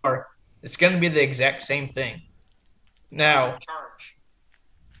you are. It's going to be the exact same thing. Now, Charge.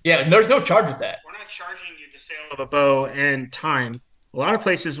 yeah, and there's no charge with that. We're not charging you the sale of a bow and time. A lot of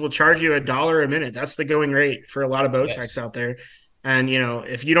places will charge you $1 a minute. That's the going rate for a lot of bow Yes. techs out there. And,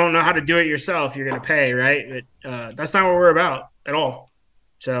 if you don't know how to do it yourself, you're going to pay, right? But that's not what we're about at all.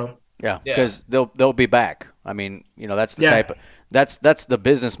 So, Yeah, Yeah. because they'll be back. I mean, that's the Yeah. type of that's the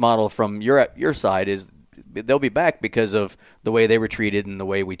business model from your side is they'll be back because of the way they were treated and the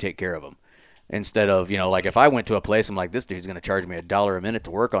way we take care of them. instead of, like if I went to a place, I'm like, this dude's going to charge me $1 a minute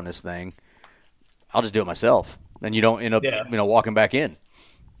to work on this thing. I'll just do it myself. Then you don't end up, walking back in.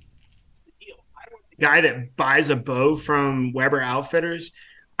 The guy that buys a bow from Weber Outfitters,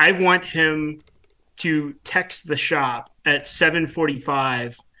 I want him to text the shop at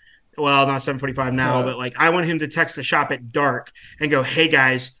 7:45. Well, not 7:45 now, but like I want him to text the shop at dark and go, "Hey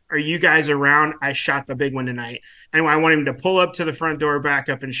guys, are you guys around? I shot the big one tonight." And I want him to pull up to the front door, back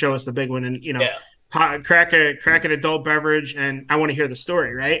up, and show us the big one, and crack an adult beverage, and I want to hear the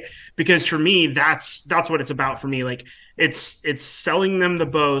story, right? Because for me, that's what it's about for me. Like it's selling them the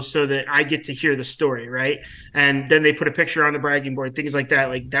bow so that I get to hear the story, right? And then they put a picture on the bragging board, things like that.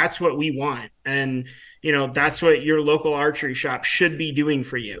 Like that's what we want, and that's what your local archery shop should be doing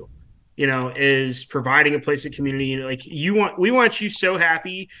for you. Is providing a place of community. Like we want you so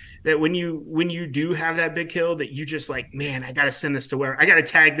happy that when you do have that big kill, that you just like, man, I got to send this to where I got to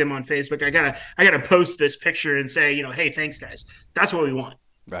tag them on Facebook. I got to post this picture and say, hey, thanks guys. That's what we want.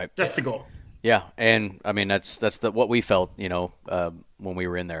 Right. That's the goal. Yeah. And I mean, that's what we felt, when we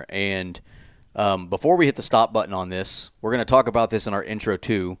were in there. And before we hit the stop button on this, we're going to talk about this in our intro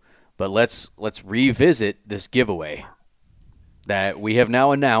too, but let's revisit this giveaway that we have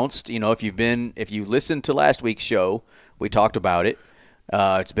now announced. If you listened to last week's show, we talked about it.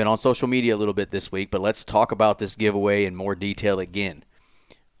 It's been on social media a little bit this week, but let's talk about this giveaway in more detail again.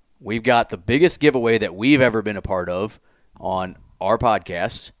 We've got the biggest giveaway that we've ever been a part of on our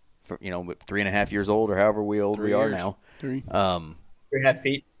podcast. For 3.5 years old, or however old we are now. 3.5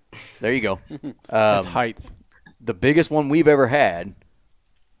 feet. There you go. That's height. The biggest one we've ever had.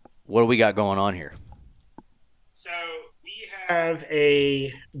 What do we got going on here? So we have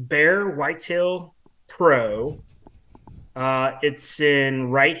a Bear Whitetail Pro. It's in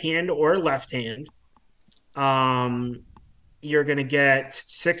right hand or left hand. You're going to get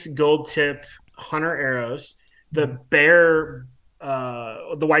 6 gold tip hunter arrows. The Bear,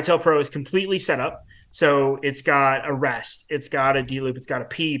 the Whitetail Pro is completely set up. So it's got a rest, it's got a D-loop, it's got a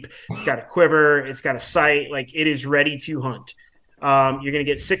peep, it's got a quiver, it's got a sight. Like it is ready to hunt. You're going to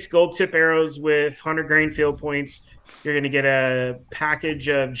get 6 gold tip arrows with 100 grain field points. You're going to get a package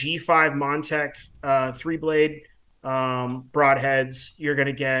of G5 Montec 3-blade broadheads. You're going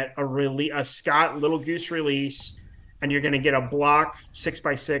to get a Scott Little Goose release, and you're going to get a block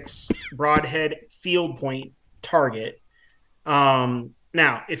 6x6 broadhead field point target.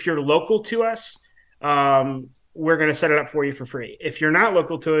 Now, if you're local to us, we're going to set it up for you for free. If you're not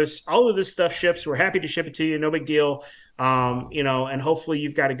local to us, all of this stuff ships. We're happy to ship it to you. No big deal. And hopefully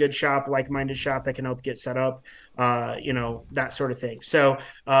you've got a good shop, like-minded shop that can help get set up, that sort of thing. So,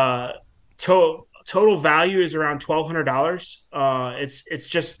 total value is around $1,200. It's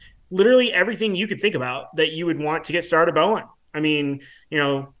just literally everything you could think about that you would want to get started bowing. I mean,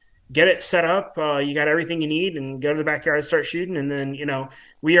 get it set up. You got everything you need, and go to the backyard and start shooting. And then,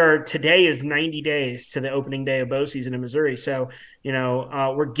 today is 90 days to the opening day of bow season in Missouri. So,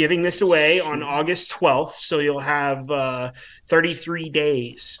 we're giving this away on August 12th. So you'll have 33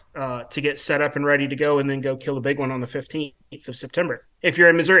 days to get set up and ready to go, and then go kill the big one on the 15th of September. If you're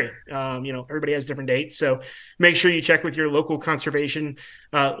in Missouri, everybody has different dates. So make sure you check with your local conservation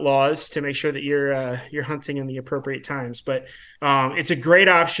laws to make sure that you're hunting in the appropriate times. But it's a great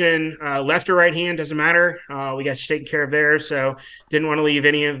option. Left or right hand, doesn't matter. We got you taken care of there. So didn't want to leave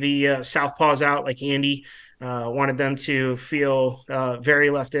any of the southpaws out like Andy. Wanted them to feel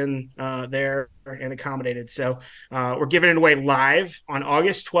very left in there and accommodated. So we're giving it away live on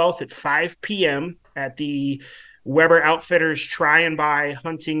August 12th at 5 p.m. at the Weber Outfitters Try and Buy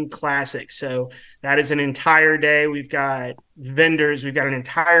Hunting Classic. So that is an entire day. We've got vendors. We've got an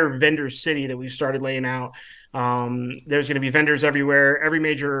entire vendor city that we've started laying out. There's going to be vendors everywhere. Every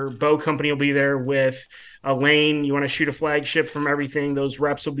major bow company will be there with a lane. You want to shoot a flagship from everything. Those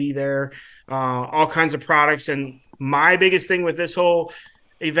reps will be there. All kinds of products. And my biggest thing with this whole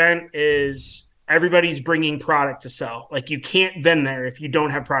event is everybody's bringing product to sell. Like you can't vend there if you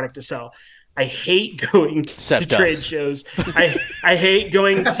don't have product to sell. I hate going to trade shows. I hate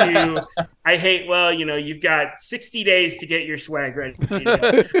going to – you've got 60 days to get your swag ready.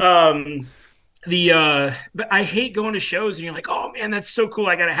 But I hate going to shows and you're like, oh, man, that's so cool.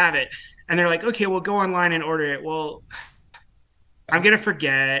 I got to have it. And they're like, okay, well, go online and order it. Well, I'm going to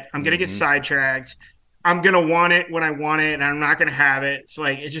forget. I'm going to get sidetracked. I'm going to want it when I want it, and I'm not going to have it. It's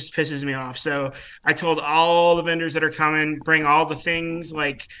like, it just pisses me off. So I told all the vendors that are coming, bring all the things.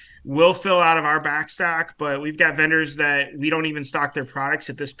 Like, we'll fill out of our back stock, but we've got vendors that we don't even stock their products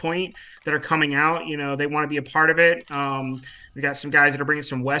at this point that are coming out. They want to be a part of it. We got some guys that are bringing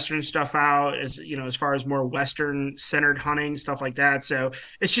some Western stuff out, as far as more Western centered hunting stuff like that. So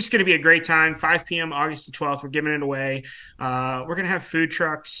it's just going to be a great time. 5 p.m. August the 12th. We're giving it away. We're going to have food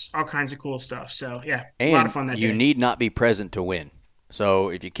trucks, all kinds of cool stuff. So yeah, a lot of fun that day. You need not be present to win. So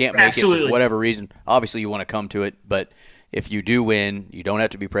if you can't make it for whatever reason, obviously you want to come to it. But if you do win, you don't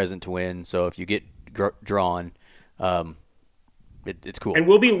have to be present to win. So if you get drawn, it's cool. And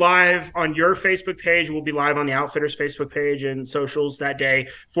we'll be live on your Facebook page. We'll be live on the Outfitters Facebook page and socials that day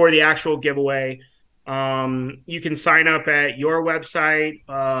for the actual giveaway. You can sign up at your website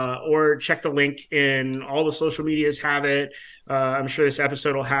or check the link in all the social medias have it. I'm sure this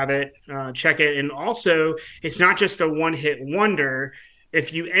episode will have it. Check it. And also, it's not just a one-hit wonder.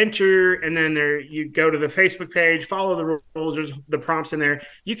 If you enter and then you go to the Facebook page, follow the rules, there's the prompts in there.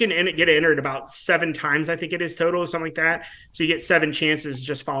 You can get entered about 7 times, I think it is total, something like that. So you get 7 chances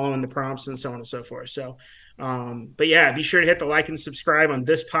just following the prompts and so on and so forth. So, but yeah, be sure to hit the like and subscribe on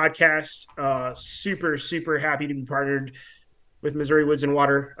this podcast. Super, super happy to be partnered with Missouri Woods and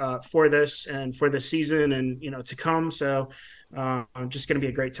Water for this and for this season and, to come. So, just going to be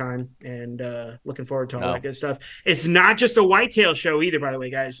a great time and looking forward to all that good stuff. It's not just a whitetail show either, by the way,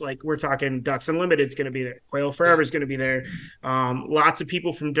 guys. Like we're talking Ducks Unlimited is going to be there. Quail Forever is going to be there. Lots of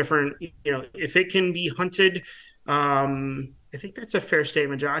people from different, if it can be hunted, I think that's a fair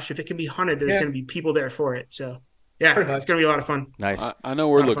statement, Josh. If it can be hunted, there's going to be people there for it. So yeah, it's going to be a lot of fun. Nice. I know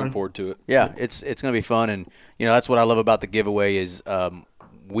we're looking forward to it. Yeah, it's going to be fun. And, that's what I love about the giveaway is when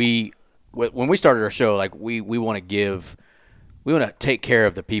we started our show, like we want to give – we want to take care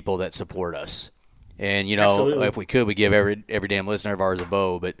of the people that support us. And, Absolutely. If we could, we give every damn listener of ours a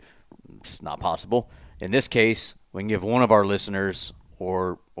bow, but it's not possible. In this case, we can give one of our listeners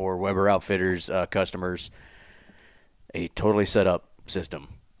or Weber Outfitters customers a totally set up system,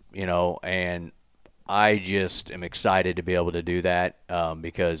 and I just am excited to be able to do that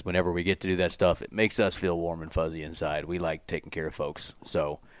because whenever we get to do that stuff, it makes us feel warm and fuzzy inside. We like taking care of folks.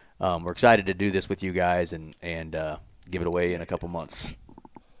 So we're excited to do this with you guys and give it away in a couple months.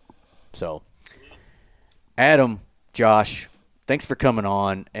 So, Adam, Josh, thanks for coming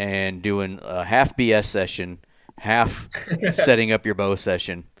on and doing a half BS session, half setting up your bow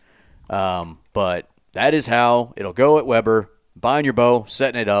session. But that is how it'll go at Weber. Buying your bow,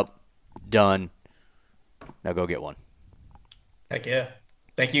 setting it up, done. Now go get one. Heck yeah.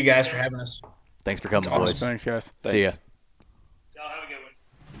 Thank you guys for having us. Thanks for coming, Awesome. boys. Thanks, guys. See ya. Y'all have a good one.